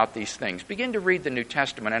think about these things. Begin to read the New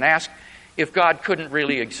Testament and ask if God couldn't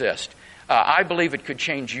really exist. I believe it could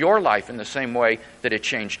change your life in the same way that it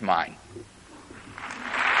changed mine.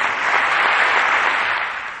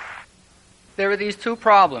 There are these two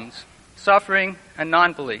problems, suffering and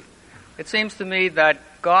non-belief. It seems to me that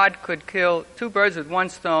God could kill two birds with one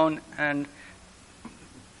stone and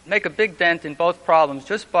make a big dent in both problems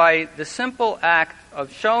just by the simple act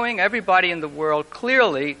of showing everybody in the world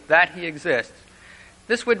clearly that he exists.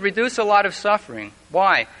 This would reduce a lot of suffering.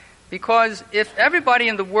 Why? Because if everybody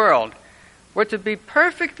in the world were to be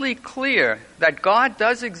perfectly clear that God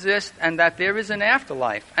does exist and that there is an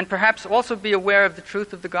afterlife, and perhaps also be aware of the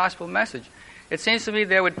truth of the gospel message, it seems to me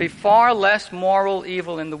there would be far less moral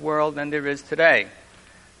evil in the world than there is today.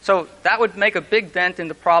 So that would make a big dent in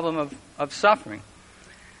the problem of suffering.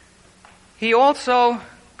 He also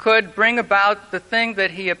could bring about the thing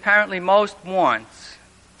that he apparently most wants,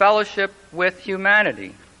 fellowship with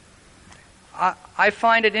humanity. I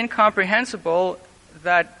find it incomprehensible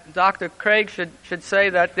that Dr. Craig should say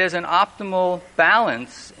that there's an optimal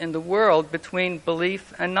balance in the world between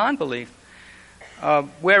belief and non-belief.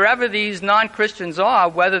 Wherever these non-Christians are,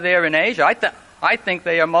 whether they're in Asia, I think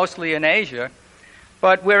they are mostly in Asia,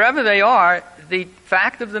 but wherever they are, the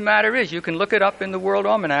fact of the matter is, you can look it up in the World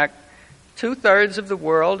Almanac, 2/3 of the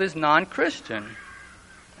world is non-Christian,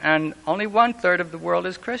 and only 1/3 of the world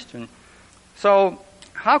is Christian. So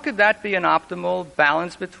how could that be an optimal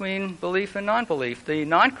balance between belief and non-belief? The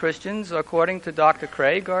non-Christians, according to Dr.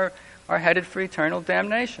 Craig, are headed for eternal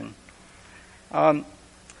damnation.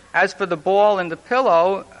 As for the ball and the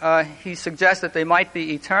pillow, he suggests that they might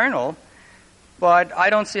be eternal, but I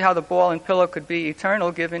don't see how the ball and pillow could be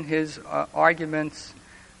eternal given his arguments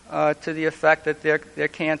to the effect that there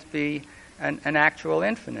can't be an actual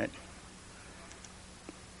infinite.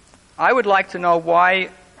 I would like to know why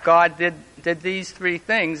God did these three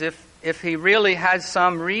things. If he really has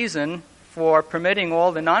some reason for permitting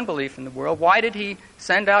all the non-belief in the world, why did he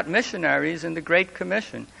send out missionaries in the Great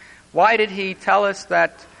Commission? Why did he tell us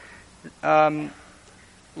that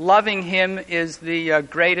loving him is the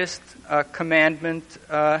greatest commandment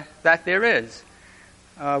that there is?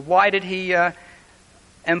 Why did he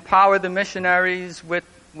empower the missionaries with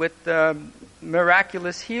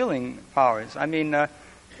miraculous healing powers? I mean,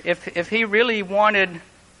 if he really wanted,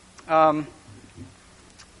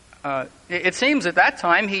 it seems at that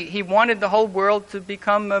time he wanted the whole world to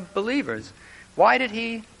become believers. Why did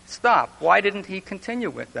he stop? Why didn't he continue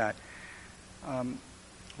with that?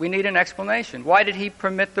 We need an explanation. Why did he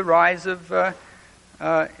permit the rise of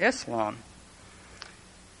Islam?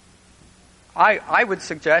 I would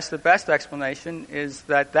suggest the best explanation is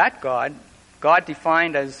that God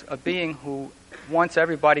defined as a being who wants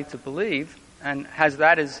everybody to believe and has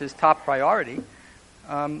that as his top priority,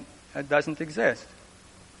 doesn't exist.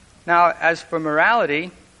 Now, as for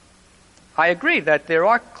morality, I agree that there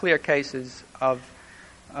are clear cases of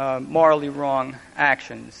morally wrong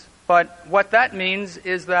actions. But what that means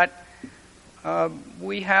is that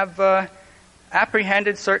we have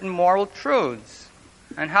apprehended certain moral truths.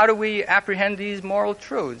 And how do we apprehend these moral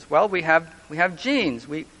truths? Well, we have genes.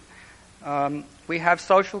 We have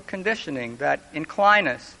social conditioning that incline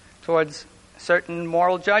us towards certain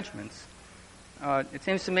moral judgments. It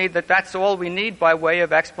seems to me that that's all we need by way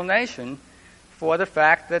of explanation for the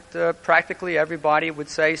fact that practically everybody would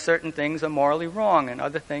say certain things are morally wrong and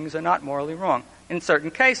other things are not morally wrong. In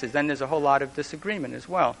certain cases, then there's a whole lot of disagreement as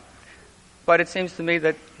well. But it seems to me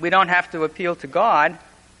that we don't have to appeal to God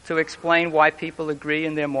to explain why people agree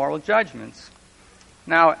in their moral judgments.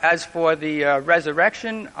 Now, as for the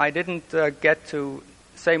resurrection, I didn't get to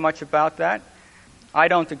say much about that. I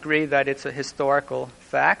don't agree that it's a historical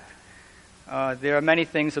fact. There are many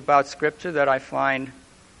things about Scripture that I find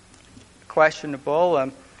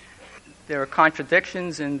questionable. There are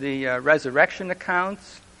contradictions in the resurrection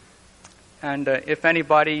accounts. And if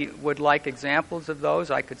anybody would like examples of those,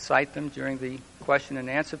 I could cite them during the question and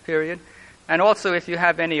answer period. And also, if you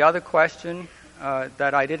have any other question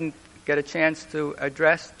that I didn't get a chance to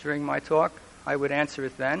address during my talk, I would answer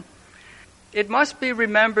it then. It must be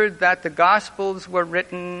remembered that the Gospels were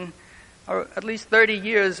written at least 30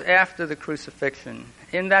 years after the crucifixion.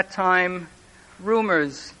 In that time,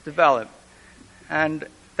 rumors developed, and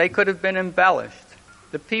they could have been embellished.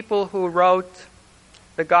 The people who wrote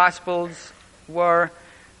the Gospels were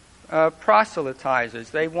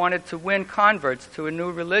proselytizers. They wanted to win converts to a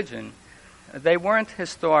new religion. They weren't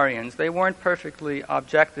historians. They weren't perfectly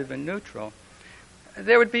objective and neutral.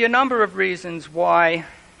 There would be a number of reasons why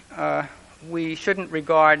we shouldn't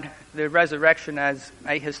regard the resurrection as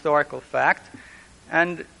a historical fact,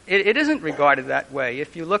 and it isn't regarded that way.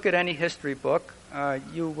 If you look at any history book,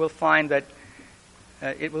 you will find that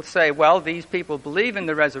it will say, well, these people believe in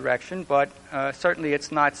the resurrection, but certainly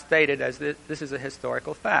it's not stated as this is a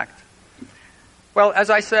historical fact. Well, as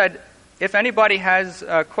I said, if anybody has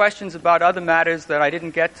questions about other matters that I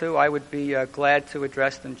didn't get to, I would be glad to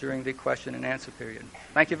address them during the question and answer period.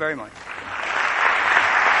 Thank you very much.